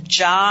pool of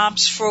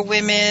jobs for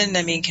women?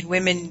 I mean, can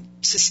women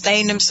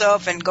sustain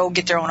themselves and go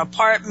get their own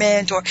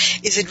apartment? Or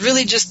is it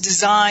really just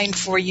designed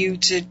for you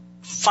to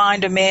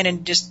find a man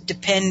and just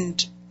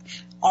depend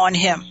on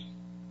him?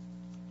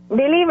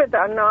 Believe it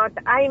or not,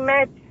 I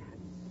met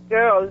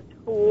girls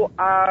who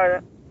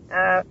are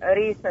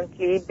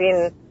recently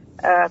been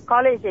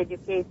college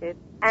educated,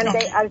 and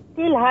they are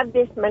still have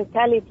this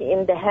mentality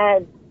in the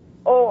head,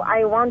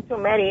 I want to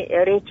marry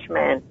a rich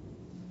man.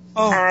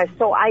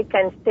 So I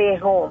can stay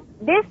home.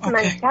 This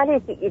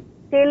mentality is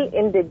still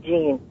in the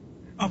genes.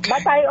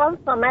 But I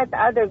also met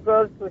other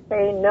girls who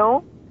say,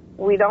 no,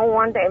 we don't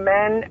want a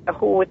man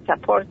who would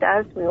support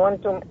us. We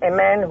want a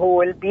man who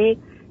will be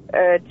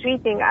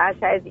treating us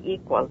as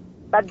equal.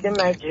 But the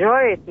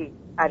majority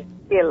are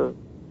still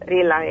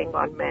relying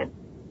on men.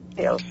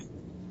 Still.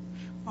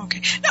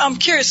 Okay. Now I'm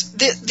curious.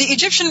 The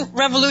Egyptian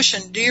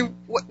Revolution.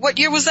 What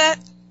year was that?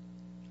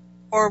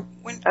 Or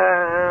when?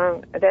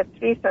 That's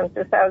recent,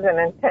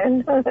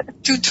 2010.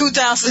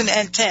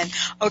 2010.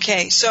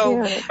 Okay.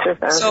 So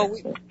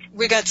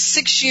we got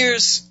 6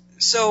 years.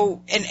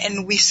 So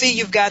and we see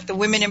you've got the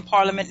women in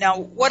parliament now.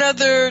 What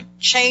other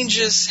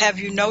changes have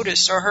you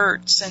noticed or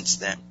heard since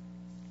then?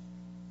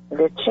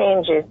 The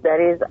changes,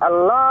 there is a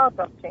lot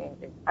of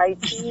changes. I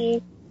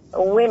see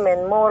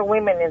more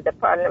women in the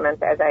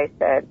parliament, as I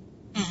said.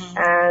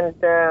 And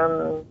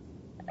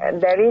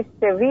there is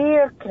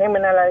severe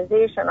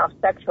criminalization of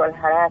sexual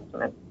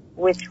harassment,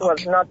 which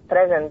was not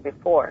present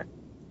before.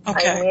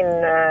 Okay. I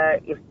mean,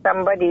 if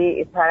somebody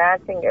is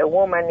harassing a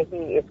woman,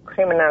 he is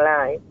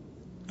criminalized.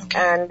 Okay.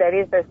 And there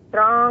is a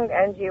strong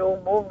NGO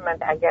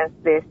movement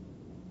against this.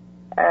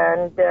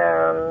 And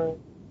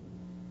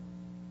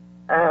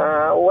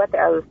what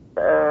else?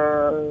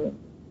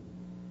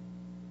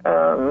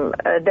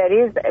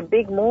 There is a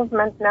big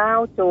movement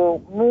now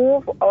to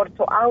move or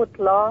to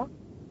outlaw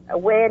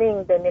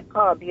wearing the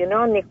niqab. You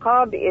know,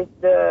 niqab is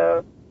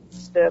the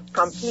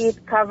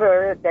complete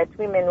cover that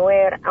women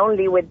wear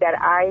only with their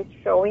eyes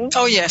showing.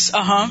 Oh, yes.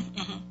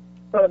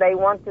 So they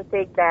want to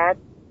take that,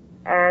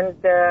 and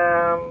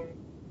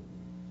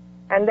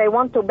they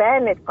want to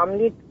ban it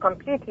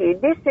completely.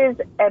 This is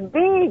a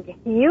big,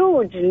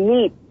 huge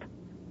leap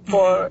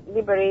for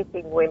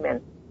liberating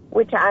women,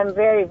 which I'm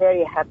very,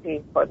 very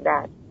happy for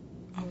that.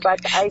 Okay. But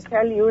I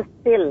tell you,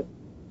 still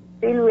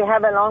we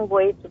have a long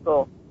way to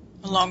go.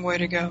 A long way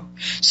to go.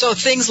 So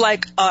things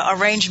like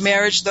arranged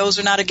marriage, those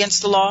are not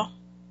against the law?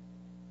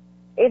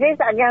 It is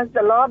against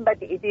the law,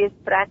 but it is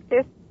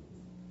practiced.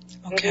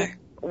 Okay. It is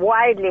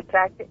widely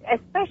practiced,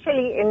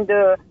 especially in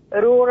the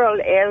rural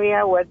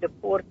area where the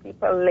poor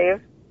people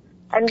live.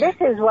 And this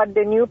is what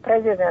the new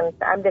president,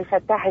 Abdel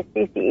Fattah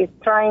al-Sisi, is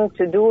trying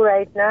to do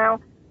right now.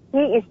 He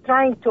is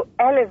trying to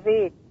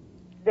elevate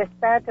the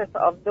status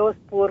of those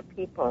poor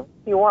people.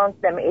 He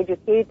wants them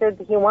educated.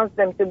 He wants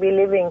them to be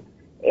living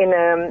in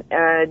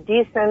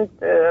decent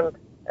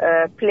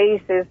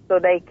places so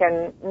they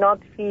can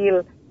not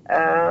feel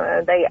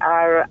they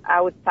are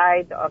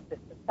outside of the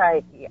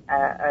society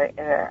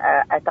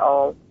at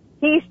all.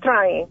 He's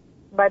trying,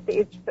 but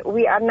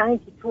we are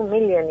 92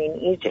 million in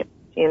Egypt,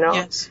 you know.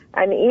 Yes.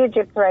 And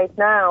Egypt right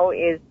now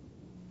is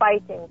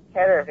fighting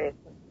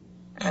terrorism.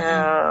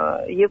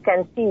 You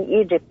can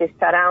see Egypt is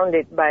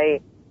surrounded by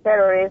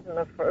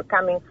terrorism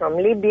coming from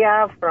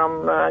Libya,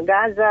 from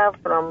Gaza,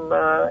 from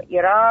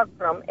Iraq,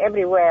 from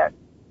everywhere.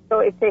 So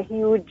it's a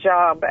huge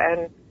job,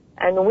 and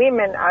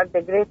women are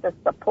the greatest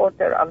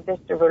supporter of this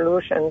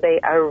revolution. They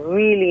are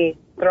really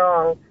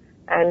strong,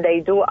 and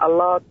they do a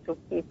lot to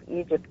keep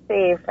Egypt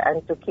safe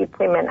and to keep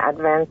women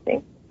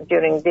advancing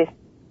during this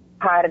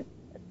hard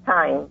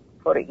time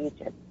for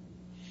Egypt.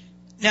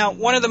 Now,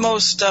 one of the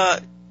most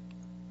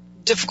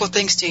difficult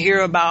things to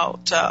hear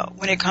about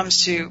when it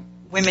comes to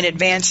women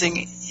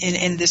advancing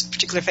in this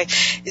particular faith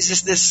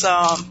is this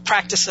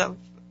practice of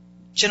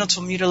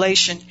genital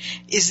mutilation.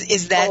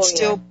 Is that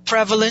still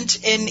prevalent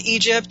in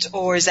Egypt,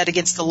 or is that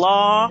against the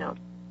law? No.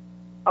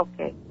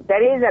 Okay.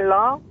 There is a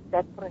law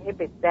that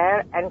prohibits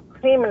that and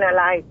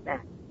criminalizes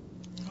that.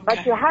 Okay.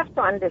 But you have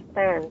to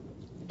understand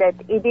that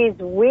it is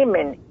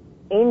women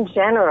in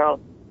general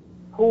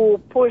who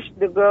push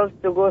the girls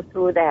to go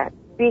through that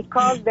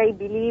because they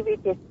believe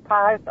it is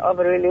part of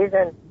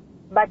religion.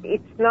 But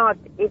it's not.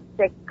 It's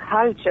a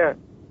culture.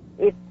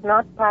 It's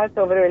not part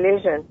of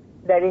religion.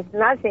 There is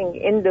nothing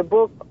in the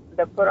book,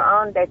 the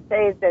Quran, that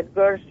says that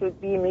girls should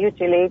be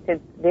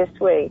mutilated this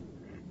way.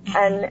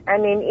 And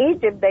in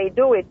Egypt they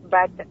do it,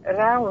 but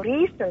around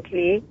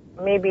recently,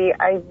 maybe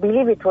I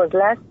believe it was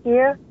last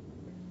year,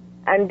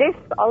 and this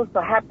also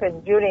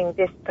happened during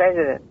this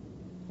president.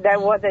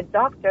 There was a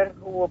doctor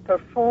who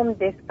performed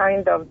this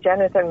kind of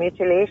genital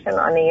mutilation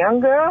on a young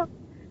girl,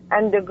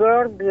 and the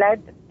girl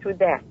bled to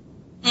death.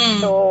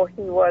 So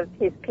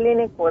his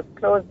clinic was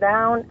closed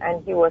down,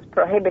 and he was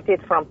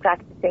prohibited from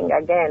practicing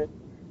again.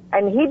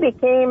 And he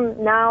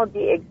became now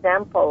the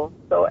example.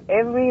 So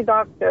every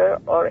doctor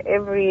or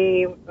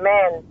every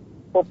man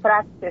who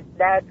practiced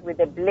that with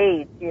a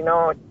blade, you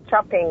know,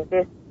 chopping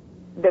the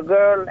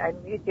girl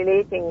and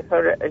mutilating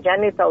her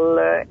genital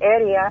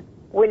area,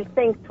 will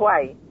think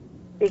twice,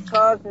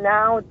 because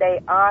now they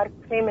are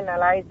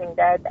criminalizing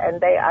that and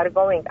they are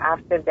going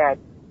after that.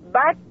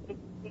 But it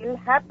still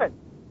happens.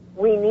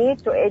 We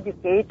need to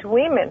educate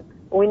women.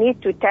 We need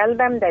to tell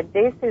them that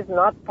this is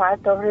not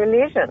part of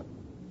religion.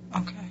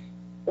 Okay.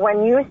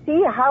 When you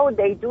see how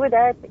they do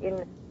that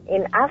in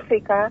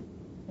Africa,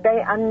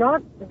 they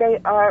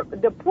are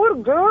the poor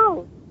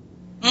girls.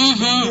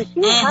 You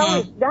see how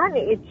it's done.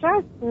 It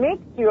just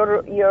makes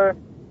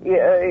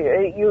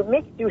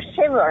makes you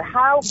shiver.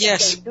 How can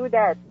they do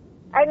that?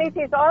 And it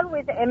is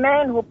always a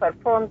man who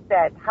performs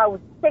that. How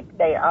sick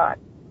they are.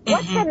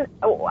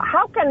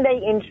 How can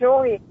they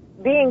enjoy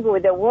being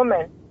with a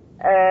woman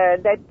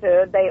that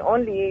they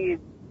only,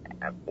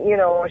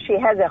 she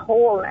has a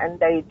hole and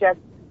they just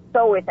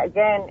sew it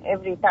again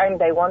every time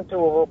they want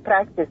to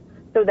practice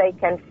so they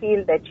can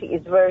feel that she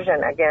is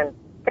virgin again.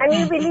 Can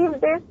you believe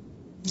this?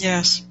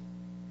 Yes.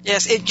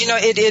 Yes, it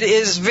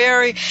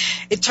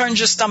turns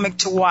your stomach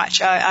to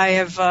watch. I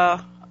have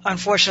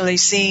unfortunately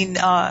seen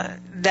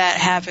that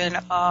happen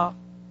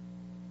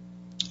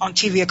on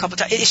TV a couple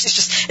times.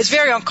 It's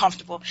very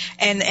uncomfortable,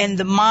 and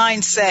the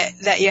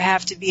mindset that you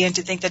have to be in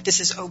to think that this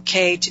is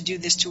okay to do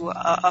this to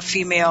a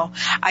female.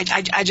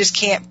 I just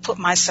can't put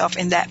myself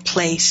in that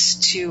place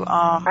to.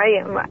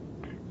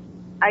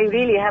 I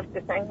really have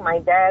to thank my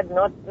dad.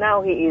 Not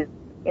now, he is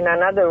in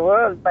another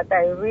world, but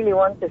I really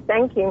want to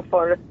thank him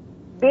for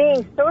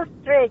being so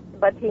strict,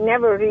 but he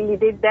never really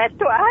did that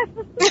to us.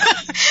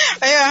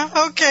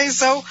 Yeah, okay,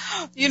 so,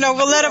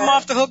 we'll let him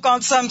off the hook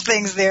on some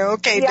things there.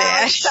 Okay, yeah,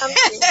 Dad.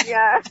 something,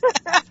 yeah.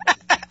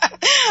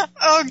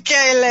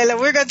 Okay, Layla,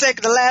 we're going to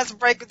take the last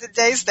break of the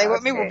day. Stay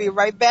with me. We'll be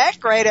right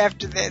back right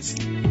after this.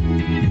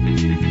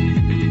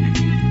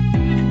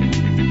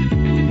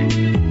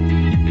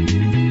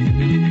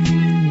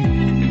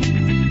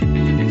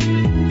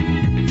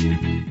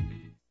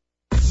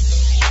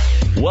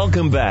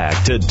 Welcome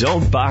back to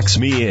Don't Box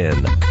Me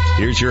In.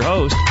 Here's your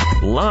host,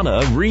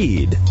 Lana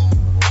Reed.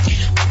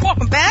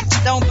 Welcome back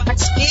to Don't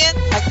Box Me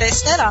In. Like they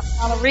said, I'm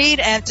Lana Reed,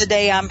 and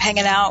today I'm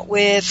hanging out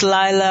with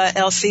Lila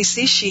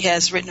LCC. She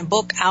has written a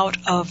book, Out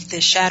of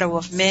the Shadow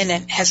of Men,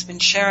 and has been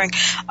sharing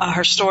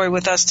her story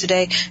with us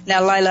today.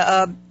 Now,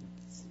 Lila,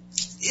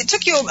 it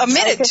took you a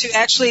minute to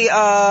actually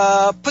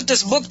put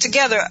this book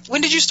together.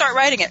 When did you start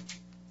writing it?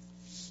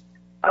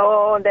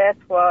 Oh, that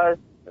was,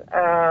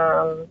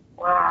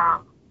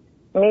 wow,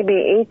 maybe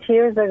 8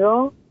 years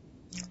ago.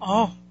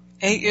 Oh,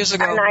 8 years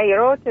ago. And I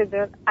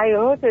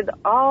wrote it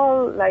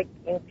all like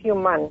in few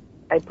months.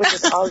 I put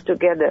it all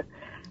together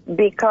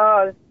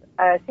because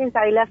since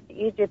I left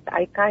Egypt,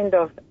 I kind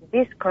of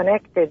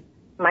disconnected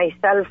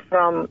myself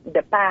from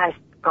the past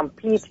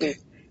completely.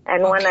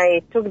 And when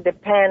I took the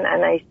pen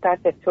and I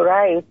started to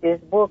write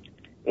this book,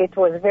 it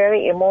was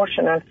very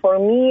emotional for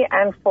me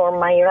and for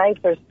my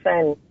writer's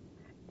friends.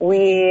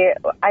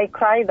 I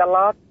cried a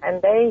lot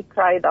and they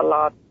cried a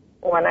lot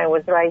when I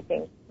was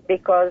writing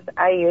because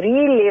I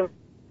relived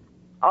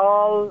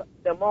all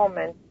the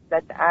moments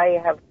that I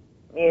have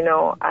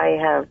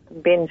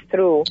been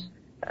through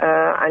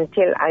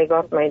until I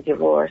got my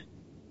divorce.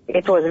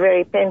 It was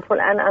very painful,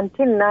 and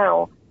until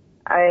now,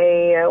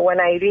 when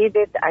I read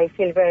it, I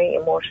feel very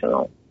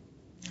emotional.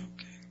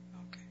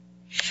 Okay.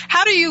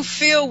 How do you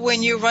feel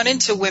when you run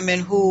into women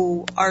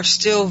who are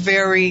still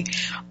very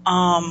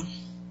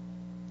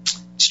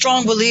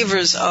strong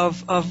believers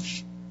of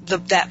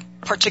that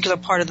particular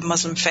part of the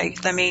Muslim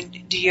faith? I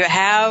mean, do you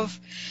have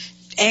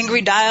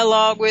angry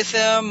dialogue with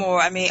them,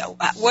 or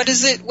what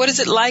is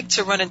it like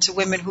to run into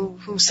women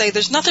who say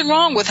there's nothing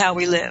wrong with how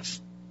we live?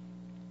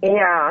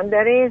 Yeah,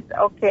 there is.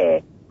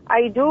 Okay,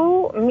 I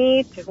do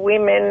meet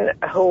women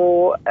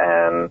who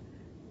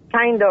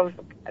kind of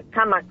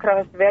come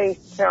across very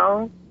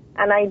strong,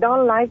 and I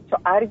don't like to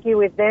argue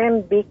with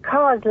them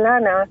because,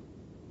 Lana,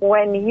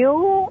 when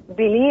you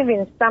believe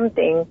in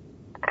something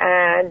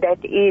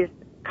that is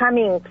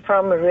coming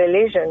from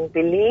religious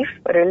belief,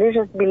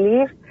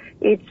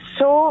 it's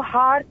so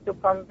hard to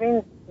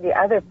convince the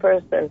other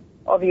person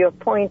of your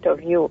point of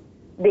view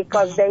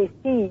because they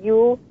see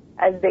you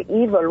as the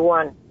evil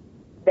one,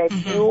 that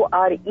you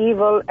are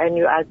evil and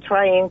you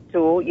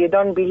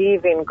don't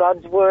believe in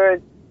God's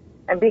word,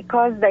 and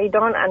because they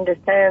don't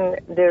understand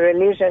the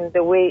religion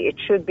the way it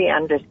should be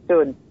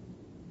understood.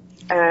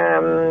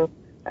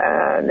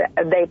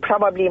 They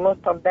probably,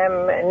 most of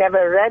them,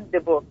 never read the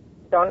book,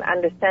 don't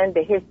understand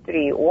the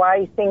history,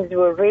 why things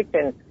were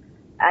written.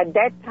 At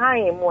that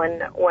time,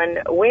 when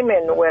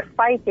women were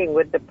fighting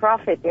with the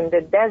Prophet in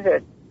the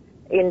desert,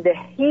 in the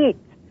heat,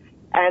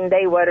 and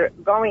they were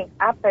going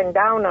up and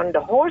down on the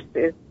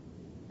horses,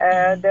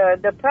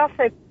 the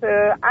Prophet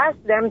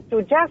asked them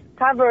to just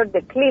cover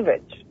the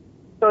cleavage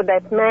so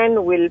that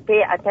men will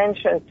pay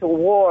attention to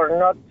war,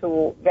 not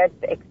to get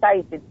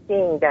excited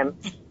seeing them.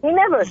 He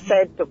never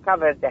said to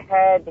cover the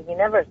head. He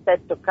never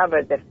said to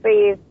cover the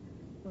face.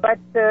 But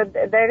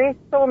there is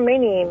so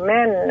many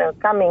men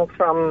coming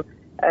from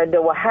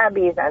the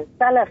Wahhabis and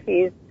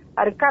Salafis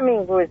are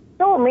coming with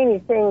so many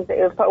things.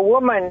 If a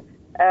woman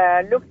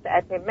looks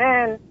at a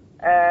man,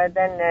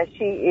 then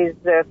she is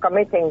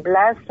committing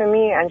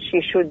blasphemy and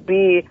she should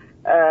be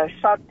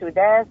shot to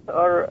death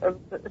or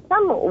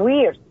some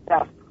weird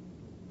stuff.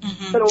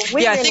 So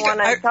women, when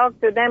I talk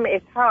to them,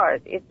 it's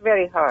hard. It's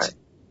very hard.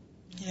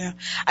 Yeah.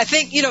 I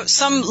think,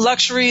 some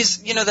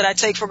luxuries, that I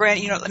take for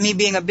granted, me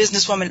being a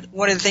businesswoman,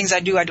 one of the things I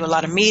do a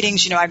lot of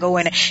meetings, I go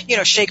in and,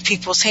 shake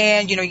people's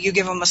hand, you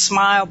give them a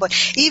smile, but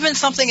even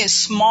something as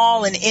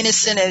small and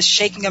innocent as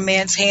shaking a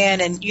man's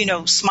hand and,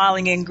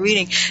 smiling and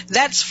greeting,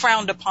 that's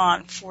frowned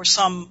upon for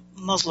some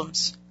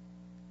Muslims.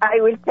 I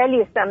will tell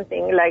you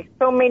something, like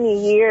so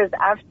many years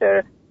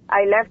after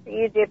I left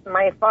Egypt,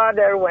 my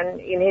father,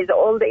 when in his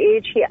old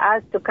age, he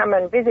asked to come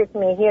and visit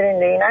me here in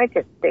the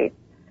United States.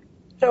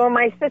 So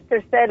my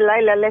sister said,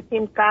 Lila, let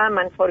him come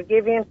and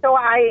forgive him. So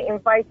I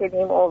invited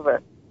him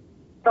over.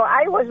 So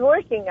I was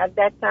working at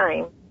that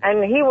time,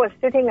 and he was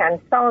sitting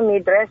and saw me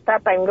dressed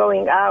up and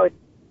going out.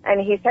 And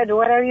he said,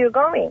 where are you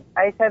going?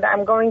 I said,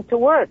 I'm going to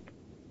work.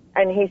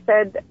 And he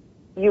said,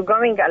 you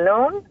going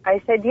alone? I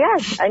said,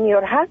 yes. And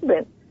your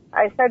husband?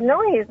 I said,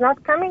 no, he's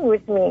not coming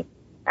with me.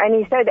 And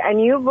he said,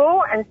 and you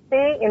go and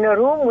stay in a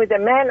room with a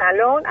man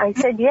alone? I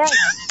said, yes.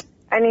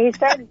 And he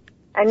said,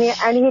 and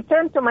he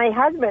turned to my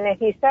husband and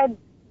he said,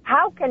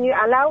 how can you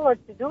allow her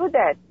to do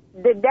that?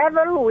 The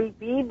devil will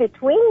be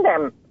between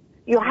them.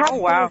 You have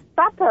to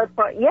stop her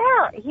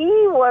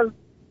he was,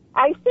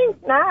 I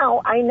think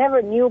now, I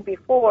never knew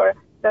before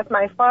that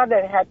my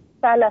father had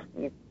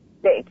Salafis,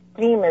 the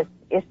extremist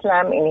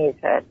Islam in his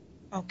head.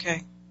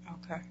 Okay.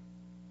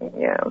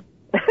 Yeah.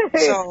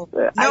 So,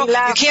 no,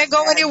 you can't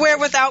go anywhere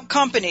without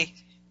company.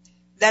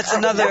 That's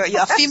another,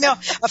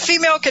 a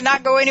female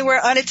cannot go anywhere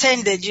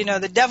unattended. You know,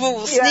 the devil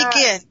will sneak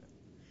in.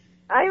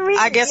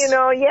 I guess,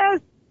 yes,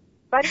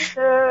 but it's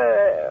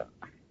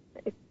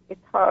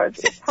hard.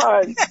 It's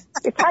hard.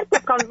 It's hard to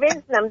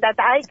convince them that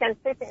I can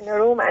sit in a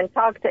room and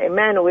talk to a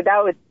man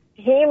without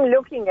him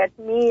looking at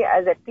me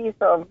as a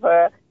piece of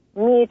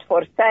meat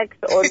for sex,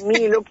 or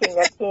me looking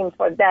at him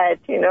for that,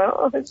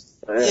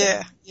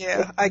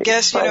 Yeah. I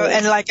guess,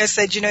 and like I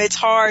said, it's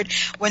hard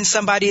when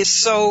somebody is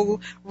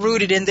so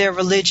rooted in their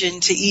religion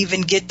to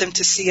even get them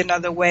to see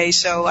another way.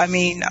 So, I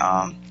mean,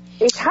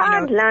 it's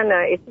hard,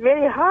 Lana. It's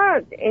very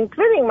hard,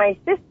 including my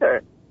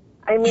sister.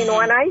 I mean,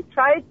 when I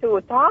try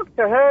to talk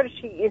to her,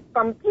 she is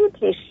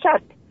completely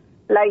shut.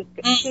 Like,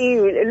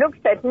 she looks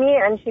at me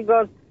and she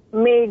goes,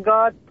 "May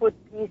God put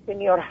peace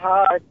in your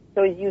heart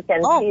so you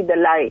can see the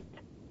light."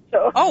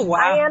 So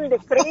I am the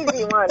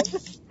crazy one.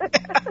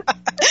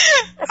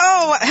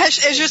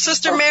 Is your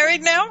sister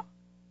married now?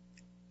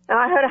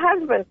 Her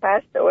husband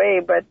passed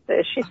away, but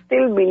she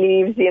still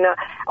believes,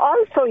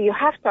 Also, you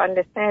have to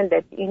understand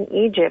that in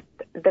Egypt,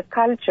 the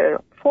culture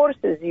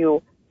forces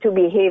you to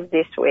behave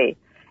this way.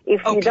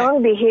 If you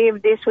don't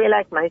behave this way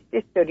like my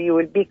sister, you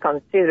will be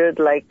considered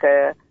like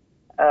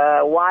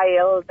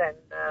wild, and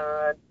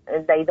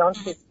they don't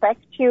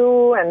respect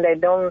you, and they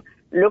don't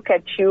look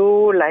at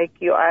you like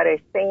you are a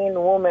sane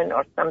woman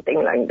or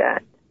something like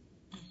that.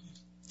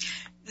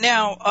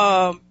 Now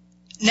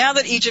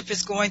that Egypt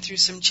is going through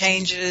some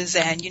changes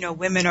and,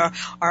 women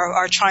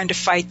are trying to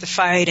fight the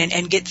fight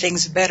and get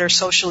things better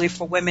socially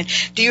for women,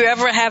 do you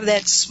ever have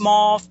that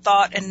small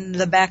thought in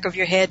the back of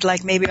your head,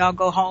 like maybe I'll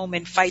go home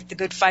and fight the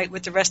good fight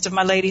with the rest of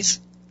my ladies?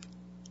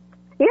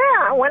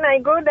 Yeah, when I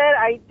go there,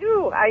 I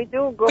do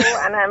go,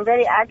 and I'm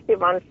very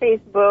active on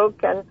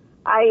Facebook, and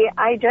I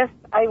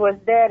was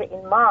there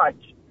in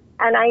March,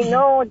 and I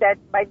know that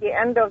by the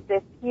end of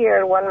this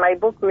year, when my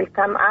book will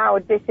come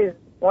out, this is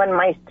when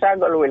my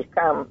struggle will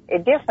come, a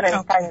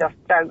different kind of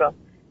struggle,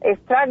 a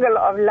struggle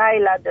of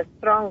Laila, the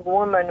strong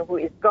woman who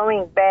is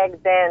going back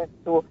then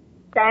to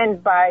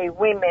stand by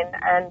women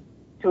and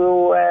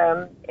to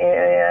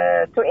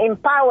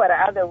empower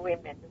other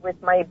women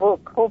with my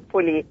book,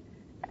 hopefully.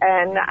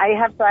 And I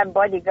have to have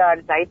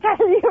bodyguards, I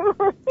tell you.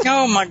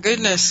 Oh my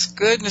goodness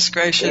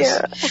gracious.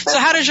 Yeah. So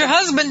how does your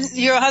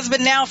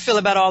husband now feel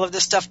about all of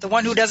this stuff? The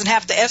one who doesn't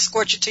have to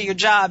escort you to your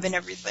job and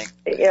everything.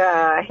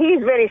 Yeah, he's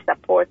very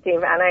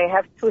supportive, and I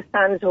have 2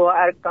 sons who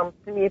are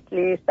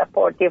completely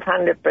supportive,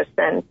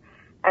 100%.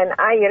 And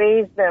I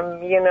raised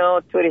them,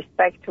 to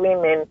respect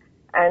women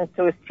and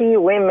to see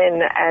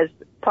women as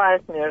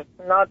partners,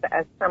 not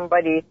as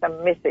somebody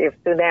submissive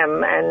to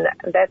them. And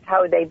that's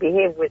how they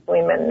behave with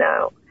women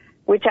now,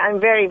 which I'm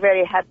very,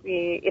 very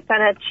happy. It's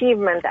an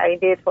achievement I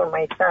did for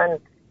my son,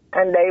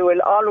 and they will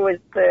always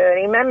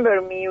remember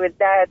me with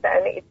that.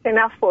 And it's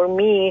enough for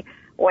me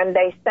when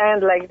they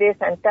stand like this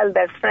and tell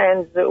their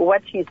friends,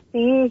 what you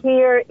see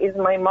here is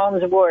my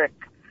mom's work.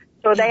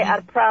 So they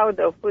are proud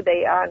of who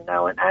they are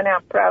now, and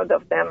I'm proud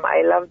of them.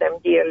 I love them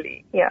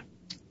dearly. Yeah.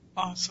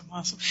 Awesome.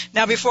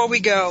 Now, before we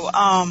go,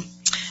 a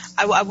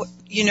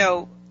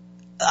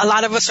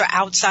lot of us are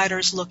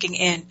outsiders looking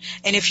in.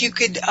 And if you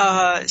could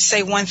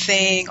say one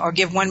thing or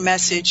give one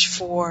message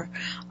for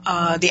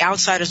the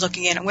outsiders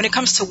looking in, when it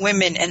comes to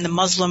women and the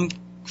Muslim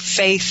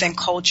faith and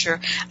culture,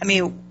 I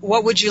mean,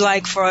 what would you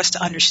like for us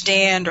to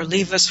understand or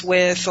leave us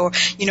with, or,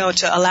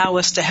 to allow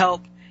us to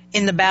help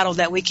in the battle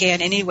that we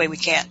can, any way we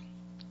can?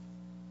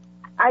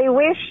 I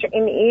wish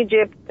in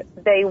Egypt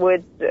they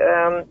would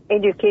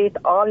educate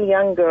all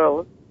young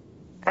girls,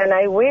 and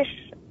I wish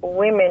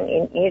women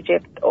in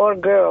Egypt or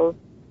girls,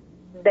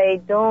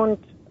 they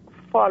don't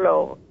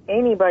follow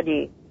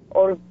anybody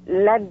or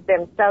let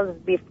themselves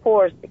be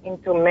forced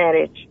into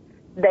marriage.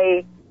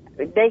 They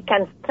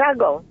can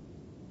struggle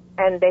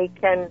and they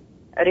can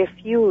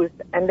refuse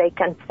and they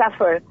can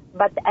suffer,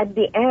 but at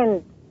the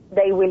end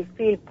they will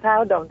feel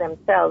proud of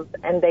themselves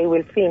and they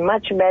will feel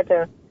much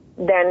better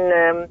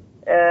than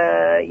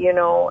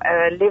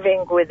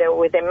living with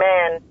a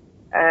man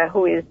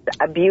who is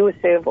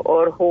abusive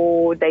or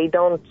who they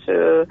don't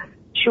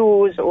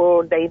choose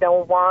or they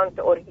don't want,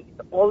 or he's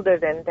older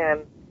than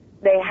them.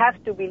 They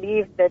have to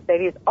believe that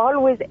there is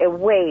always a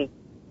way,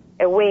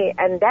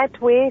 and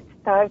that way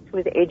starts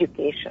with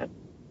education.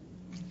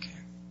 Okay.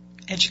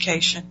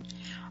 Education.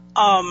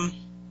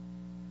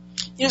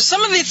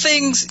 Some of the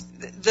things,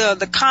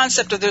 the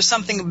concept of there's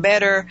something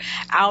better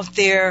out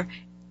there,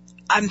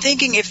 I'm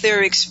thinking if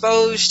they're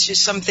exposed to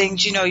some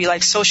things, you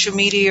like social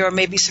media or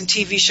maybe some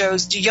TV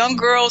shows, do young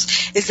girls,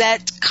 is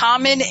that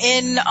common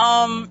in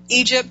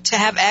Egypt to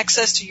have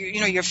access to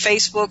your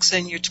Facebooks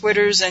and your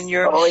Twitters and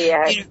your... Oh,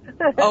 yes.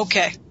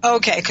 Okay,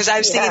 because I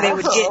was thinking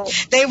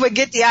they would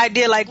get the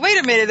idea like,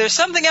 wait a minute, there's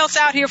something else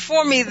out here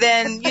for me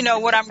than,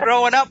 what I'm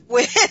growing up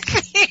with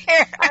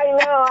here. I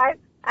know.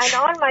 And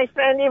all my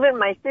friends, even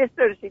my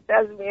sister, she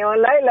tells me, "Oh,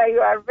 Laila, you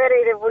are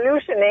very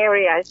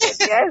revolutionary." I said,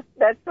 "Yes,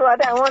 that's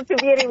what I want to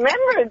be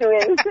remembered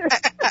with."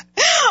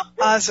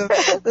 Awesome.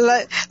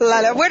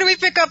 Laila, where do we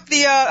pick up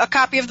a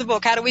copy of the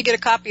book? How do we get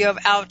a copy of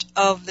Out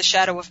of the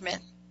Shadow of Men?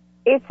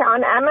 It's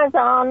on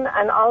Amazon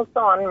and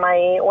also on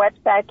my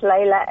website,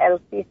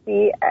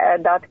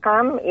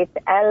 LailaLCC.com. It's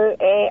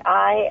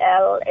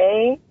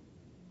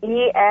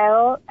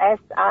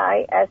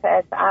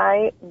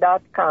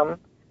LailaElSissi.com.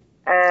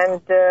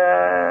 And,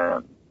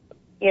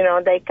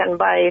 they can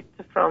buy it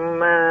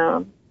from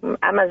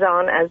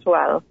Amazon as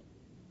well.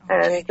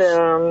 Okay.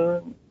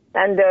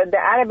 And the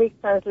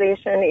Arabic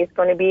translation is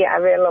going to be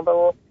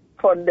available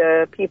for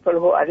the people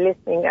who are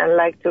listening and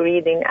like to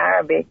read in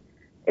Arabic.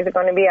 It's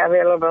going to be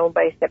available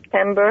by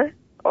September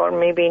or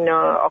maybe in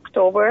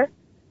October.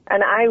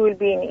 And I will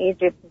be in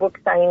Egypt book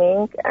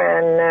signing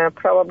and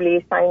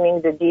probably signing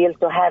the deal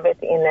to have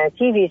it in a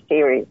TV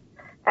series.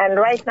 And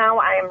right now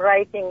I am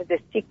writing the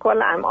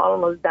sequel. I'm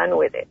almost done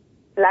with it.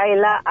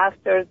 Laila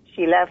after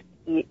she left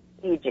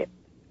Egypt.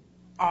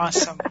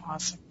 Awesome.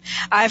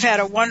 I've had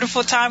a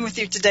wonderful time with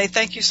you today.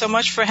 Thank you so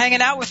much for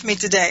hanging out with me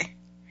today.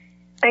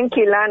 Thank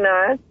you,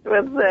 Lana.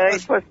 It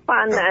was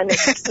fun and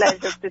it's a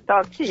pleasure to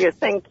talk to you.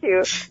 Thank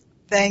you.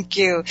 Thank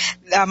you.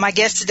 My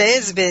guest today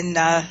has been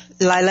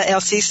Laila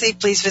El-Sisi.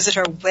 Please visit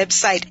her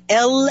website,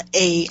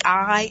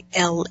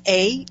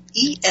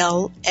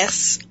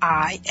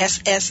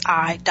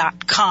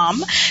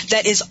 LailaElSissi.com.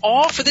 That is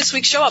all for this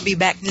week's show. I'll be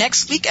back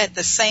next week at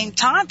the same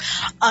time.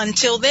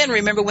 Until then,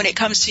 remember, when it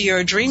comes to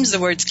your dreams, the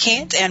words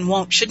can't and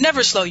won't should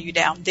never slow you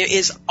down. There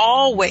is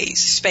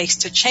always space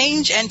to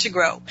change and to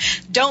grow.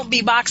 Don't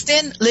be boxed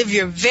in. Live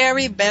your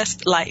very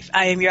best life.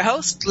 I am your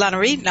host, Lana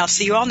Reed, and I'll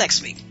see you all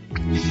next week.